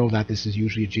 We know that this is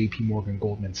usually a JP Morgan,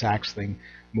 Goldman Sachs thing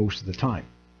most of the time.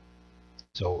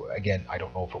 So again, I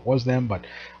don't know if it was them, but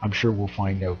I'm sure we'll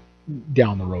find out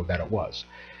down the road that it was.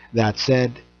 That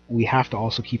said, we have to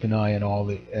also keep an eye on all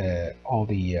the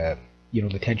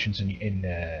the tensions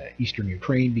in eastern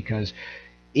Ukraine, because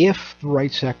if the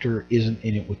right sector isn't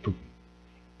in it with Putin,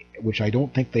 which I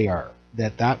don't think they are,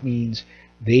 that means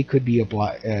they could be a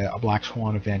black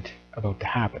swan event about to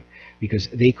happen, because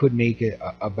they could make it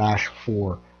a bash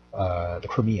for the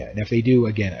Crimea. And if they do,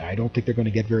 again, I don't think they're going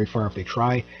to get very far if they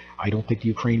try. I don't think the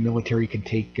Ukraine military can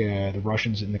take the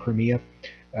Russians in the Crimea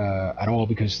at all,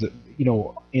 because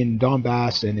in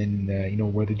Donbass and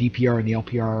in where the DPR and the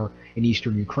LPR in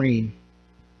eastern Ukraine,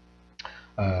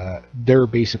 they're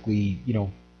basically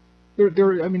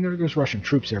there's Russian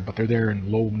troops there, but they're there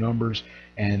in low numbers,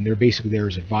 and they're basically there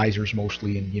as advisors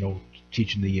mostly, and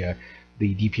teaching the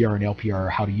DPR and LPR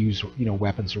how to use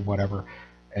weapons or whatever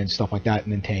and stuff like that,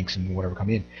 and then tanks and whatever come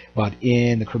in. But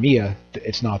in the Crimea,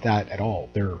 it's not that at all.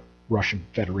 They're Russian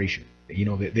Federation.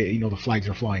 The flags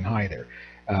are flying high there.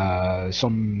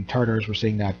 Some Tatars were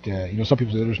saying that some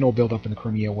people say there's no build-up in the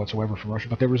Crimea whatsoever from Russia,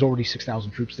 but there was already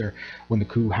 6,000 troops there when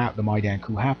the Maidan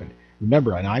coup happened.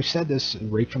 Remember, and I've said this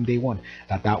right from day one,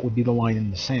 that would be the line in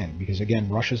the sand, because again,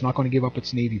 Russia's not going to give up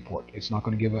its navy port. It's not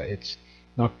going to give it's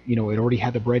not it already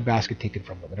had the breadbasket taken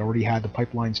from them. It already had the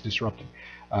pipelines disrupted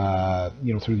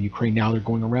through the Ukraine. Now they're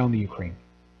going around the Ukraine.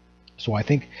 So I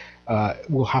think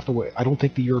we'll have to wait. I don't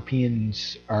think the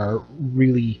Europeans are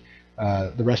really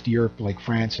the rest of Europe, like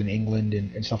France and England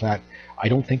and stuff like that. I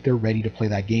don't think they're ready to play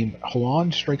that game.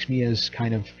 Hollande strikes me as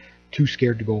kind of too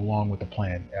scared to go along with the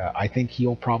plan. I think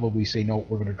he'll probably say, no,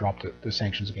 we're going to drop the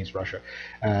sanctions against Russia.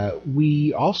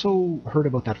 We also heard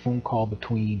about that phone call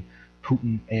between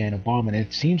Putin and Obama, and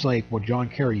it seems like what John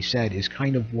Kerry said is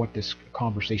kind of what this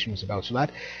conversation was about. So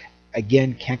that,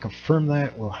 again, can't confirm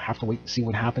that. We'll have to wait and see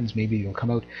what happens. Maybe it'll come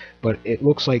out. But it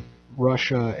looks like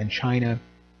Russia and China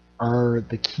are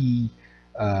the key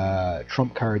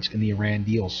trump cards in the Iran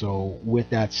deal. So with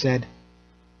that said,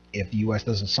 If the U.S.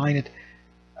 doesn't sign it,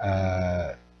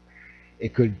 uh,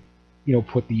 it could,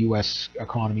 put the U.S.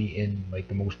 economy in like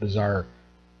the most bizarre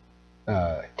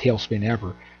tailspin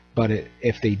ever. But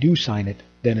if they do sign it,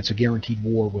 then it's a guaranteed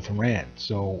war with Iran.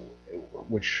 So,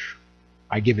 which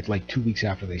I give it like 2 weeks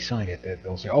after they sign it, that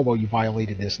they'll say, "Oh well, you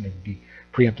violated this," and there would be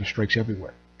preemptive strikes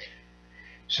everywhere.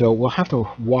 So we'll have to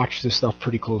watch this stuff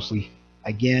pretty closely.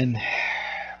 Again,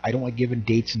 I don't like giving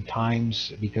dates and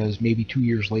times because maybe 2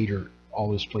 years later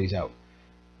all this plays out.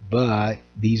 But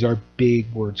these are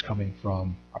big words coming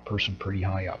from a person pretty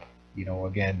high up.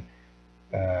 Again,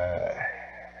 uh,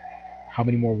 how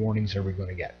many more warnings are we going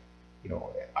to get?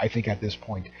 I think at this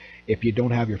point, if you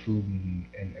don't have your food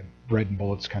and bread and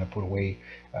bullets kind of put away,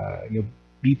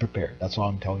 be prepared. That's all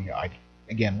I'm telling you.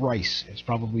 Again, rice is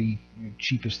probably the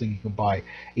cheapest thing you can buy.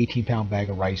 18-pound bag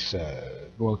of rice.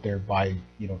 Go out there, buy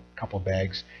a couple of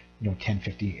bags. 10,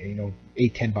 50,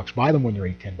 $8, $10. Buy them when they're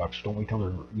 $8, $10. Don't wait till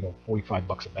they're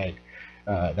 $45 a bag.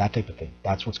 That type of thing.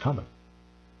 That's what's coming.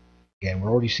 Again, we're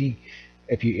already seeing.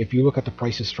 If you look at the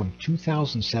prices from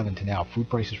 2007 to now, food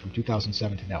prices from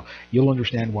 2007 to now, you'll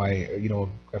understand why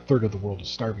a third of the world is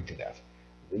starving to death.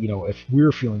 If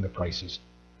we're feeling the prices,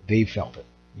 they've felt it.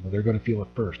 They're going to feel it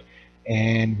first.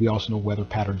 And we also know weather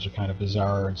patterns are kind of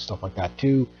bizarre and stuff like that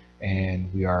too.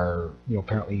 And we are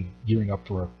apparently gearing up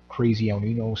for a crazy El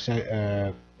Nino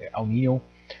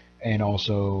and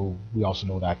also we also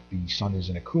know that the sun is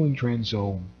in a cooling trend,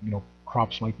 so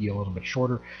crops might be a little bit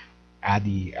shorter. Add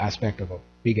the aspect of a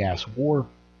big ass war.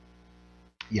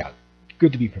 Yeah,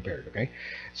 good to be prepared. Okay,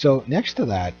 so next to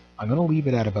that, I'm going to leave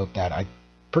it at about that. I'm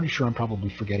pretty sure I'm probably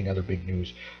forgetting other big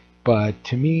news, but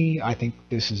to me, I think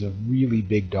this is a really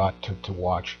big dot to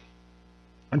watch.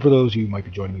 And for those of you who might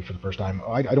be joining me for the first time,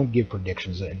 I don't give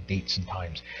predictions and dates and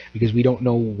times because we don't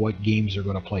know what games they're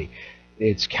going to play.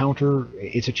 It's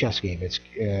a chess game. It's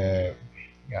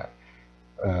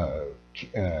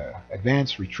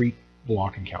advance, retreat,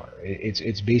 block, and counter.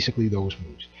 It's basically those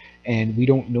moves. And we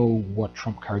don't know what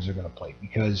trump cards they're going to play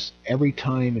because every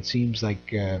time it seems like,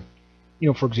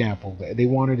 for example, they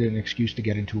wanted an excuse to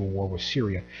get into a war with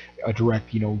Syria, a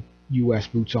direct, U.S.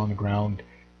 boots on the ground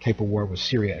type of war with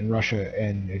Syria and Russia,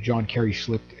 and John Kerry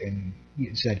slipped and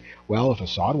said, well, if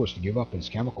Assad was to give up his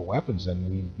chemical weapons,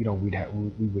 then we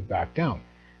would back down.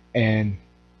 And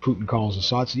Putin calls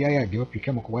Assad, says, yeah, give up your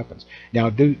chemical weapons.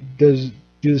 Now, do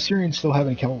the Syrians still have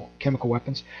any chemical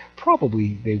weapons?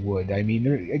 Probably they would. I mean,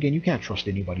 again, you can't trust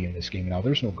anybody in this game now.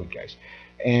 There's no good guys.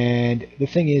 And the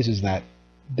thing is that,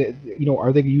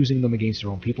 are they using them against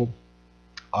their own people?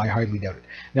 I highly doubt it.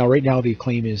 Now, right now, the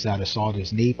claim is that Assad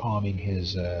is napalming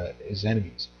his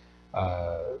enemies.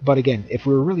 But again, if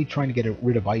we were really trying to get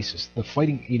rid of ISIS, the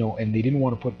fighting, and they didn't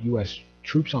want to put U.S.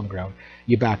 troops on the ground,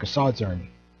 you back Assad's army.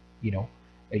 You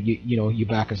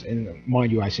back us, and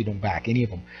mind you, I say don't back any of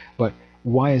them. But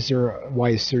why is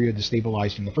Syria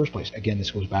destabilized in the first place? Again,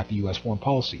 this goes back to U.S. foreign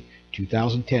policy.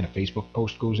 2010, a Facebook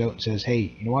post goes out and says,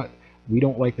 hey, you know what? We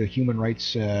don't like the human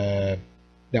rights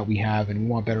that we have, and we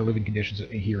want better living conditions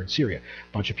here in Syria.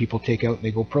 A bunch of people take out and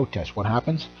they go protest. What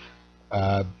happens?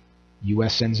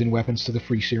 U.S. sends in weapons to the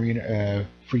Free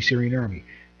Syrian Army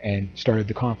and started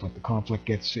the conflict. The conflict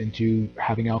gets into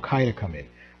having Al Qaeda come in.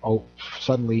 Oh,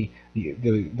 suddenly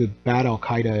the bad Al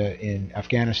Qaeda in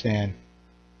Afghanistan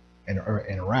or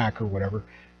in Iraq or whatever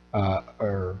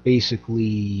are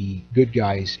basically good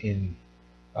guys in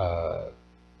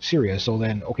Syria. So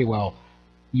then, okay, well,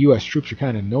 U.S. troops are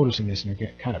kind of noticing this and they're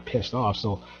getting kind of pissed off.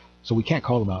 So we can't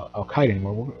call them Al Qaeda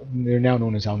anymore. They're now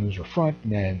known as Al Nusra Front,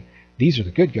 and then these are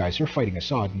the good guys. They're fighting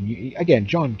Assad. And again,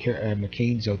 John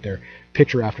McCain's out there,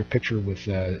 picture after picture with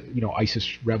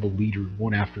ISIS rebel leader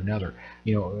one after another.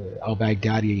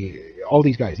 Al-Baghdadi, all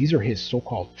these guys. These are his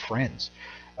so-called friends.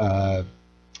 And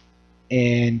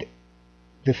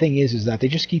the thing is that they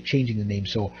just keep changing the name.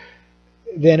 So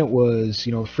then it was,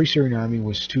 Free Syrian Army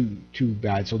was too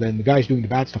bad. So then the guys doing the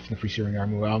bad stuff in the Free Syrian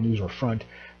Army were Al Nusra Front,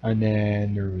 and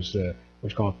then there was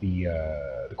what's called the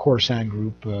Khorasan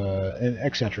group, and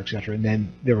et cetera, et cetera. And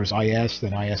then there was IS,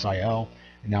 then ISIL,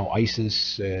 and now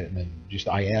ISIS, and then just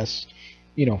IS.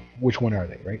 Which one are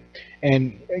they, right?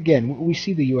 And again, we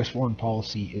see the U.S. foreign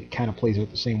policy, it kind of plays out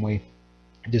the same way,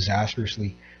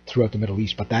 disastrously throughout the Middle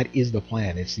East, but that is the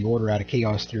plan. It's the order out of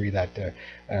chaos theory that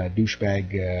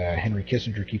douchebag Henry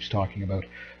Kissinger keeps talking about.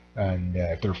 And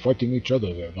if they're fighting each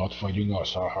other, they're not fighting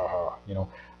us. Ha ha ha.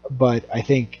 But I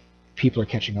think people are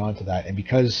catching on to that, and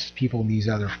because people in these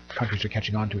other countries are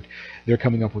catching on to it, they're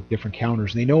coming up with different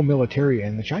counters. They know militarily,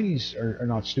 and the Chinese are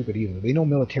not stupid either. They know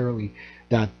militarily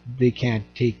that they can't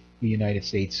take the United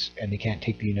States, and they can't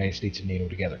take the United States and NATO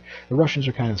together. The Russians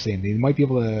are kind of the same. They might be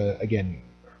able to, again,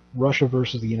 Russia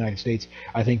versus the United States,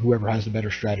 I think whoever has the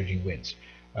better strategy wins.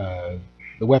 Uh,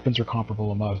 the weapons are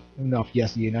comparable enough.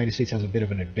 Yes, the United States has a bit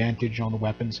of an advantage on the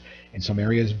weapons in some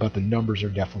areas, but the numbers are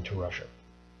definitely to Russia.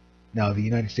 Now, the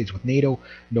United States with NATO,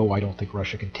 no, I don't think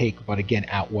Russia can take, but again,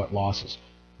 at what losses?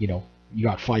 You know, you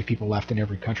got 5 people left in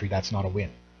every country, that's not a win.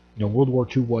 You know, World War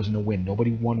II wasn't a win.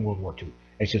 Nobody won World War II.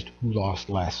 It's just who lost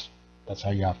less. That's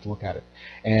how you have to look at it.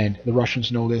 And the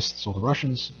Russians know this, so the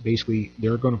Russians, basically,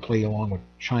 they're going to play along with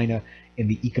China in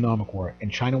the economic war,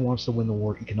 and China wants to win the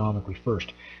war economically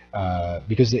first,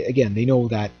 because, again, they know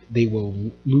that they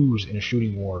will lose in a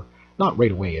shooting war. Not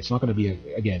right away. It's not going to be,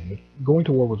 again, going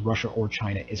to war with Russia or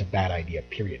China is a bad idea,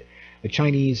 period. The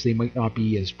Chinese, they might not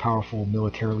be as powerful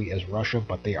militarily as Russia,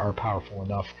 but they are powerful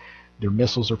enough. Their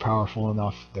missiles are powerful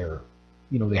enough.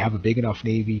 They have a big enough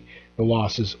navy. The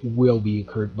losses will be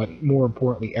incurred, but more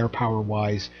importantly, air power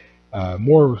wise,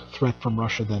 more threat from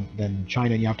Russia than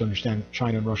China. And you have to understand,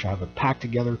 China and Russia have a pact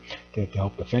together to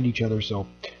help defend each other. So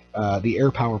the air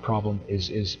power problem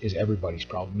is everybody's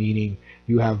problem. Meaning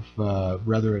you have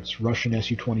whether it's Russian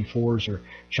Su-24s or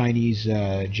Chinese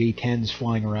J-10s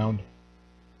flying around,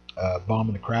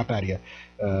 bombing the crap out of you.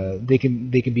 They can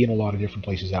be in a lot of different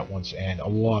places at once, and a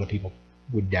lot of people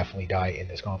would definitely die in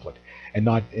this conflict. And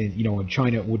not, in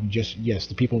China, it wouldn't just, yes,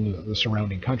 the people in the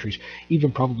surrounding countries,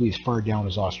 even probably as far down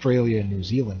as Australia and New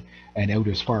Zealand, and out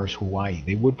as far as Hawaii.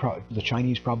 The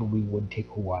Chinese probably would take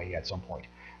Hawaii at some point.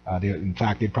 In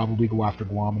fact, they'd probably go after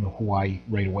Guam and Hawaii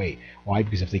right away. Why?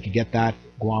 Because if they could get that,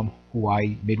 Guam,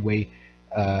 Hawaii, Midway,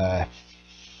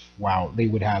 wow, they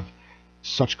would have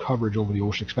such coverage over the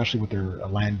ocean, especially with their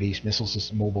land-based missile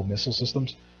system, mobile missile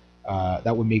systems.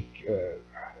 That would make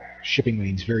shipping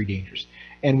lanes very dangerous.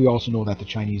 And we also know that the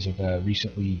Chinese have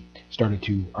recently started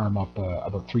to arm up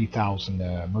about 3,000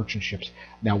 merchant ships.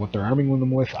 Now, what they're arming them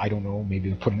with, I don't know. Maybe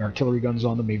they're putting artillery guns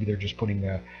on them. Maybe they're just putting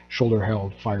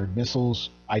shoulder-held fired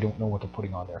missiles. I don't know what they're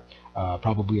putting on there.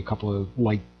 Probably a couple of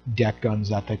light deck guns,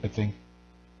 that type of thing.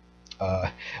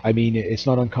 I mean, it's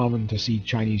not uncommon to see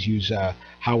Chinese use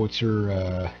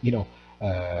howitzer,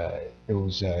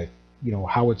 those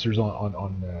howitzers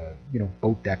on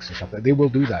boat decks and stuff. They will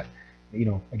do that.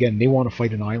 Again, they want to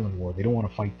fight an island war. They don't want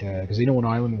to fight because they know an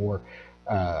island war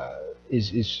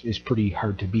is pretty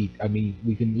hard to beat. I mean,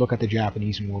 we can look at the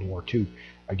Japanese in World War II.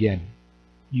 Again,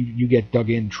 you get dug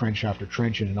in trench after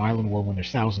trench in an island war when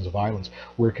there's thousands of islands.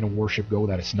 Where can a warship go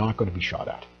that it's not going to be shot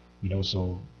at?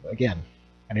 So again,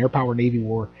 an air power navy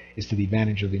war is to the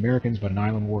advantage of the Americans, but an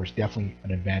island war is definitely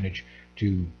an advantage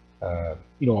to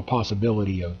a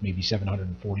possibility of maybe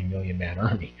 740 million man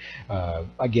army.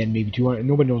 Again, maybe 200.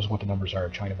 Nobody knows what the numbers are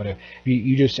in China, but if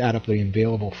you just add up the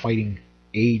available fighting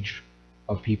age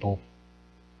of people,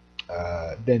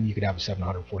 then you could have a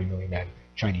 740 million man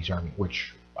Chinese army,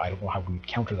 which I don't know how we would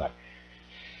counter that.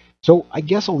 So I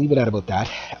guess I'll leave it at about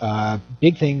that.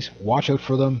 Big things, watch out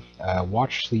for them.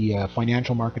 Watch the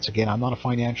financial markets. Again, I'm not a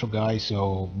financial guy,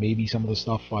 so maybe some of the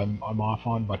stuff I'm off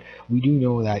on, but we do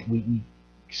know that we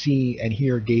see and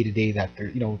hear day to day that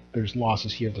there's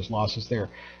losses here, there's losses there.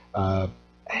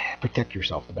 Protect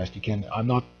yourself the best you can.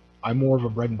 I'm more of a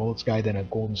bread and bullets guy than a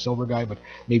gold and silver guy, but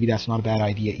maybe that's not a bad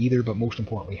idea either. But most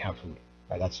importantly, have food.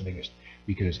 That's the biggest,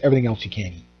 because everything else you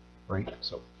can't eat, right?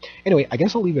 So anyway, I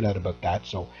guess I'll leave it at about that.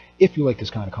 So if you like this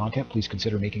kind of content, please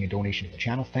consider making a donation to the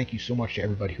channel. Thank you so much to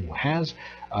everybody who has.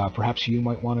 Perhaps you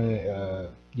might want to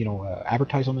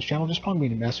advertise on this channel. Just ping me a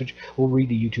message. We'll read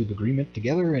the YouTube agreement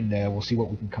together, and we'll see what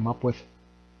we can come up with.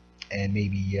 And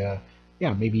maybe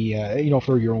if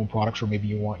they're your own products, or maybe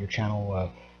you want your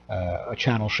channel a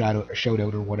channel shout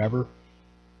out or whatever.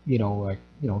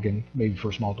 Again, maybe for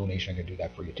a small donation, I can do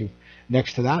that for you too.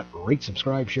 Next to that, rate,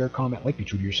 subscribe, share, comment, like, be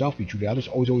true to yourself, be true to others,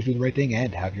 always do the right thing,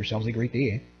 and have yourselves a great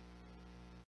day.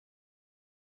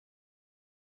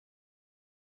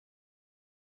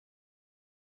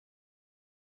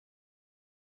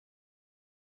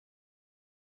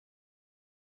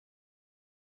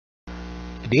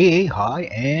 Good day, hi,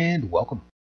 and welcome.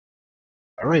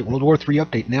 All right, World War III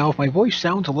update. Now, if my voice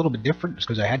sounds a little bit different, it's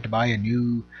because I had to go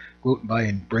out and buy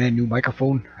a brand new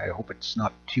microphone. I hope it's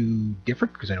not too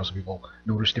different, because I know some people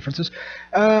notice differences.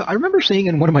 I remember saying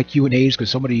in one of my Q&As,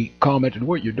 because somebody commented,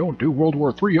 "What, you don't do World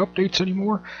War III updates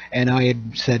anymore?" And I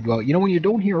had said, well, when you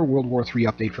don't hear a World War III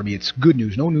update from me, it's good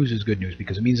news. No news is good news,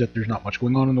 because it means that there's not much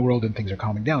going on in the world and things are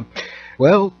calming down.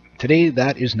 Well, today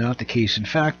that is not the case. In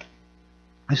fact,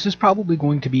 this is probably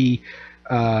going to be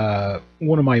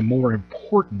one of my more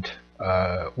important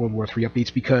World War III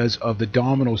updates, because of the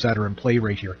dominoes that are in play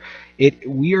right here.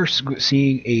 We are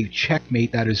seeing a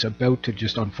checkmate that is about to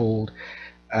just unfold.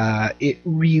 it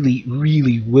really,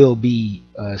 really will be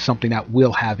something that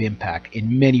will have impact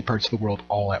in many parts of the world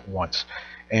all at once.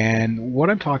 And what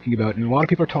I'm talking about, and a lot of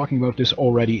people are talking about this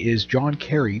already, is John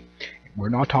Kerry. We're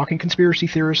not talking conspiracy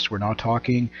theorists. We're not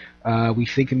talking we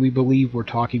think and we believe. We're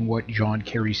talking what John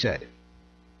Kerry said.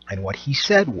 And what he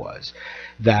said was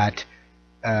that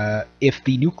if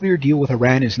the nuclear deal with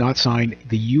Iran is not signed,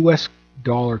 the U.S.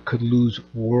 dollar could lose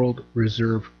world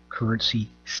reserve currency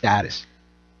status.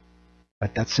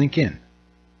 Let that sink in.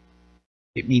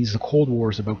 It means the Cold War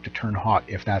is about to turn hot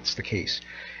if that's the case.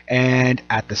 And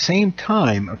at the same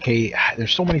time, okay,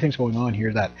 there's so many things going on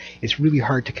here that it's really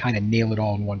hard to kind of nail it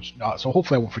all in one shot. So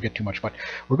hopefully I won't forget too much, but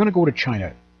we're going to go to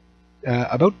China.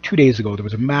 About 2 days ago, there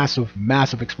was a massive,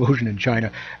 massive explosion in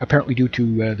China, apparently due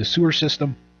to the sewer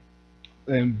system,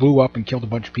 and blew up and killed a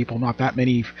bunch of people. Not that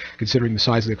many, considering the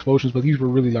size of the explosions, but these were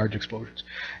really large explosions.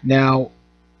 Now,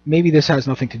 maybe this has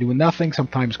nothing to do with nothing,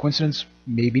 sometimes coincidence,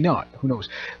 maybe not, who knows.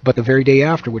 But the very day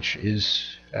after, which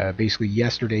is basically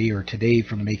yesterday or today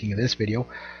from the making of this video,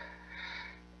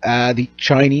 the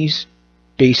Chinese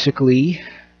basically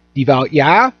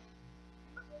devalued,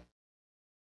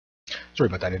 sorry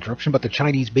about that interruption, but the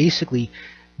Chinese basically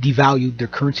devalued their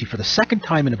currency for the second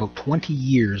time in about 20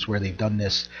 years where they've done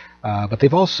this, but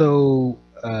they've also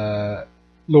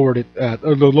lowered it,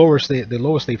 the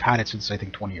lowest they've had it since I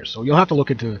think 20 years. So you'll have to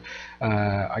look into.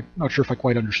 I'm not sure if I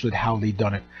quite understood how they've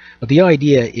done it, but the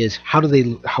idea is how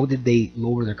did they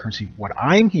lower their currency? What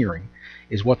I'm hearing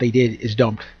is what they did is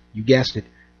dumped, you guessed it,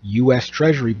 U.S.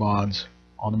 Treasury bonds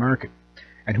on the market,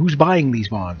 and who's buying these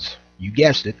bonds? You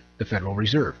guessed it, the Federal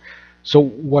Reserve. So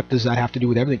what does that have to do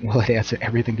with everything? Well, it has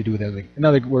everything to do with everything. In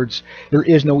other words, there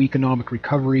is no economic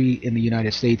recovery in the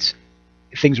United States.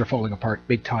 Things are falling apart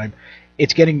big time.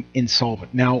 It's getting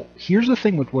insolvent. Now, here's the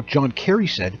thing with what John Kerry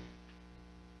said.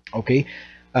 Okay,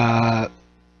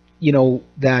 you know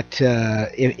that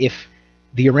if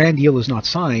the Iran deal is not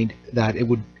signed, that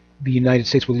the United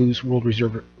States would lose world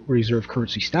reserve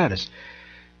currency status.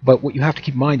 But what you have to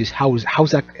keep in mind is how does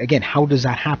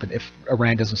that happen if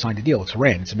Iran doesn't sign the deal? It's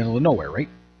Iran. It's the middle of nowhere, right?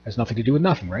 Has nothing to do with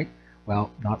nothing, right? Well,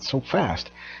 not so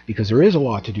fast, because there is a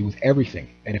lot to do with everything.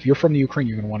 And if you're from the Ukraine,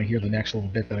 you're going to want to hear the next little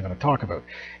bit that I'm going to talk about.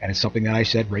 And it's something that I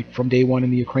said right from day one in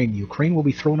the Ukraine. The Ukraine will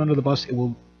be thrown under the bus. It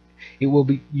will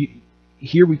be.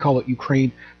 Here we call it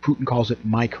Ukraine. Putin calls it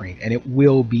my Crane, and it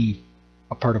will be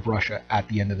a part of Russia at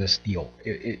the end of this deal.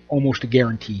 It almost a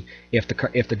guarantee. If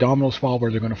the dominoes fall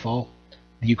where they're going to fall,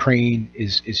 the Ukraine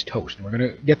is toast. And we're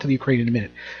going to get to the Ukraine in a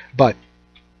minute. But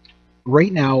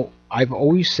right now, I've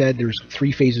always said there's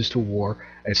 3 phases to war.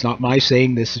 It's not my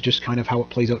saying. This is just kind of how it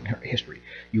plays out in history.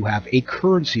 You have a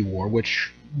currency war,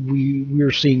 which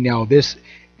we're seeing now. This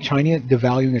China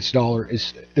devaluing its dollar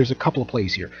there's a couple of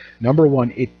plays here. Number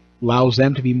one, it allows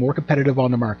them to be more competitive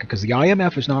on the market because the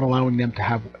IMF is not allowing them to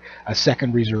have a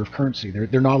second reserve currency.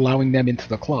 They're not allowing them into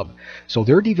the club. So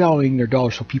they're devaluing their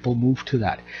dollar so people move to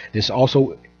that. This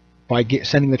also, by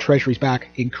sending the treasuries back,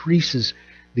 increases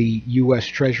the U.S.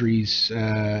 treasuries.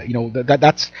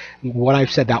 That's what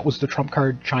I've said. That was the trump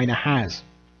card China has,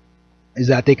 is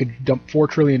that they could dump $4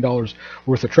 trillion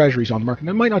worth of treasuries on the market.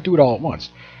 They might not do it all at once.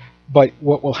 But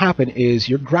what will happen is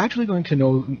you're gradually going to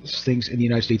notice things in the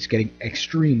United States getting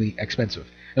extremely expensive.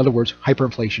 In other words,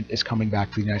 hyperinflation is coming back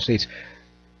to the United States.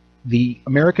 The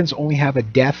Americans only have a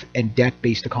death and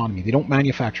debt-based economy. They don't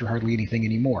manufacture hardly anything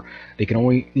anymore. They can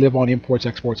only live on imports,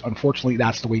 exports. Unfortunately,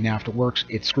 that's the way NAFTA works.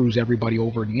 It screws everybody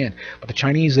over in the end. But the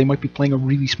Chinese, they might be playing a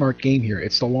really smart game here.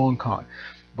 It's the long con.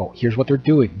 But here's what they're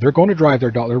doing. They're going to drive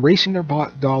their dollar. They're racing their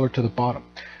dollar to the bottom.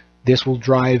 This will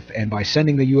drive, and by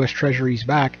sending the U.S. treasuries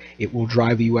back, it will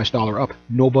drive the U.S. dollar up.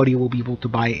 Nobody will be able to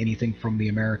buy anything from the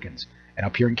Americans. And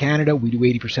up here in Canada, we do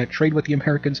 80% trade with the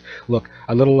Americans. Look,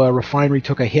 a little refinery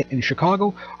took a hit in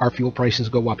Chicago. Our fuel prices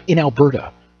go up. In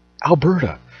Alberta.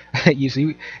 You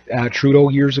see, Trudeau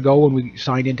years ago when we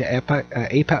signed into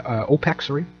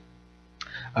OPEC,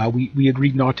 we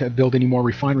agreed not to build any more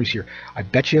refineries here. I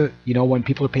bet you, when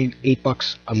people are paying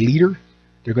 $8 a liter,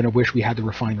 they're going to wish we had the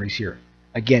refineries here.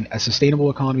 Again, a sustainable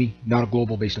economy, not a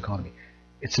global-based economy.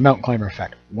 It's the mountain climber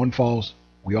effect. One falls,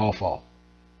 we all fall.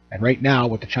 And right now,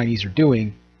 what the Chinese are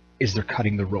doing is they're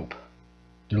cutting the rope.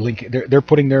 They're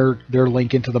putting their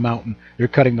link into the mountain. They're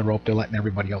cutting the rope. They're letting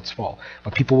everybody else fall.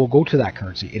 But people will go to that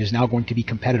currency. It is now going to be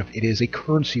competitive. It is a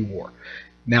currency war.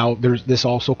 Now, this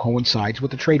also coincides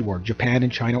with the trade war. Japan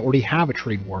and China already have a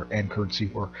trade war and currency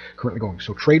war currently going.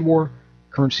 So trade war,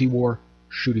 currency war,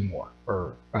 shooting war,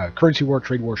 or currency war,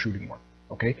 trade war, shooting war.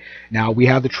 Okay. Now we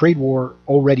have the trade war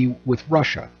already with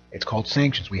Russia. It's called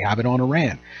sanctions. We have it on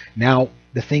Iran. Now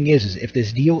the thing is if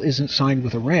this deal isn't signed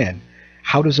with Iran,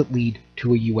 How does it lead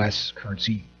to a U.S.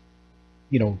 currency,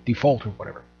 default or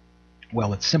whatever?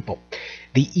 Well, it's simple.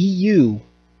 The EU,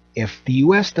 if the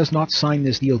U.S. does not sign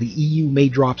this deal, the EU may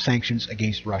drop sanctions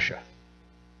against Russia.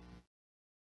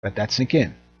 Let that sink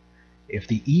in. If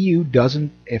the EU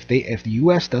doesn't, if the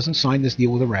U.S. doesn't sign this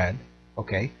deal with Iran,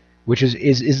 okay, which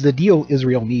is the deal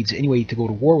Israel needs anyway to go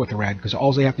to war with Iran, because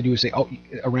all they have to do is say, oh,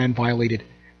 Iran violated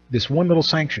this one little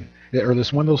sanction or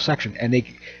this one little section, and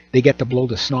they get to blow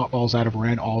the snot balls out of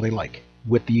Iran all they like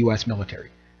with the U.S. military.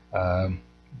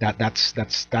 That's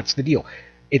the deal.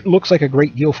 It looks like a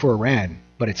great deal for Iran,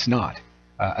 but it's not.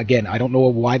 Again, I don't know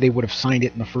why they would have signed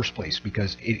it in the first place,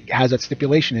 because it has that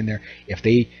stipulation in there. If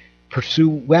they pursue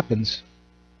weapons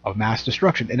of mass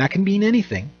destruction, and that can mean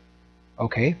anything,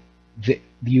 okay, the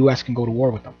U.S. can go to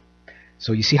war with them.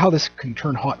 So you see how this can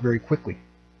turn hot very quickly.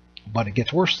 But it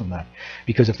gets worse than that,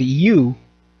 because if the EU,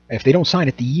 if they don't sign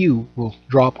it, the EU will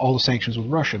drop all the sanctions with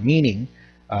Russia, meaning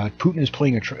Putin is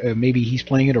playing maybe he's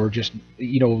playing it, or just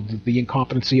the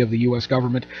incompetency of the U.S.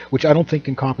 government, which I don't think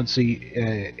incompetence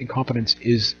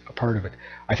is a part of it.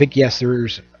 I think yes,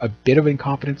 there's a bit of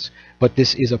incompetence, but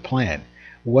this is a plan.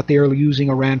 What they are using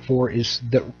Iran for is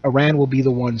that Iran will be the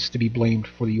ones to be blamed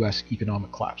for the U.S.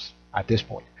 economic collapse at this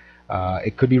point.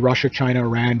 It could be Russia, China,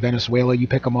 Iran, Venezuela, you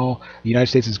pick them all. The United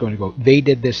States is going to go, they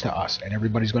did this to us, and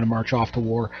everybody's going to march off to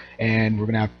war, and we're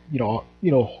going to have,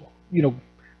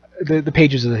 the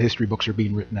pages of the history books are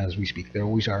being written as we speak. They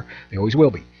always are. They always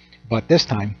will be. But this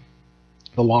time,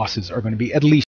 the losses are going to be at least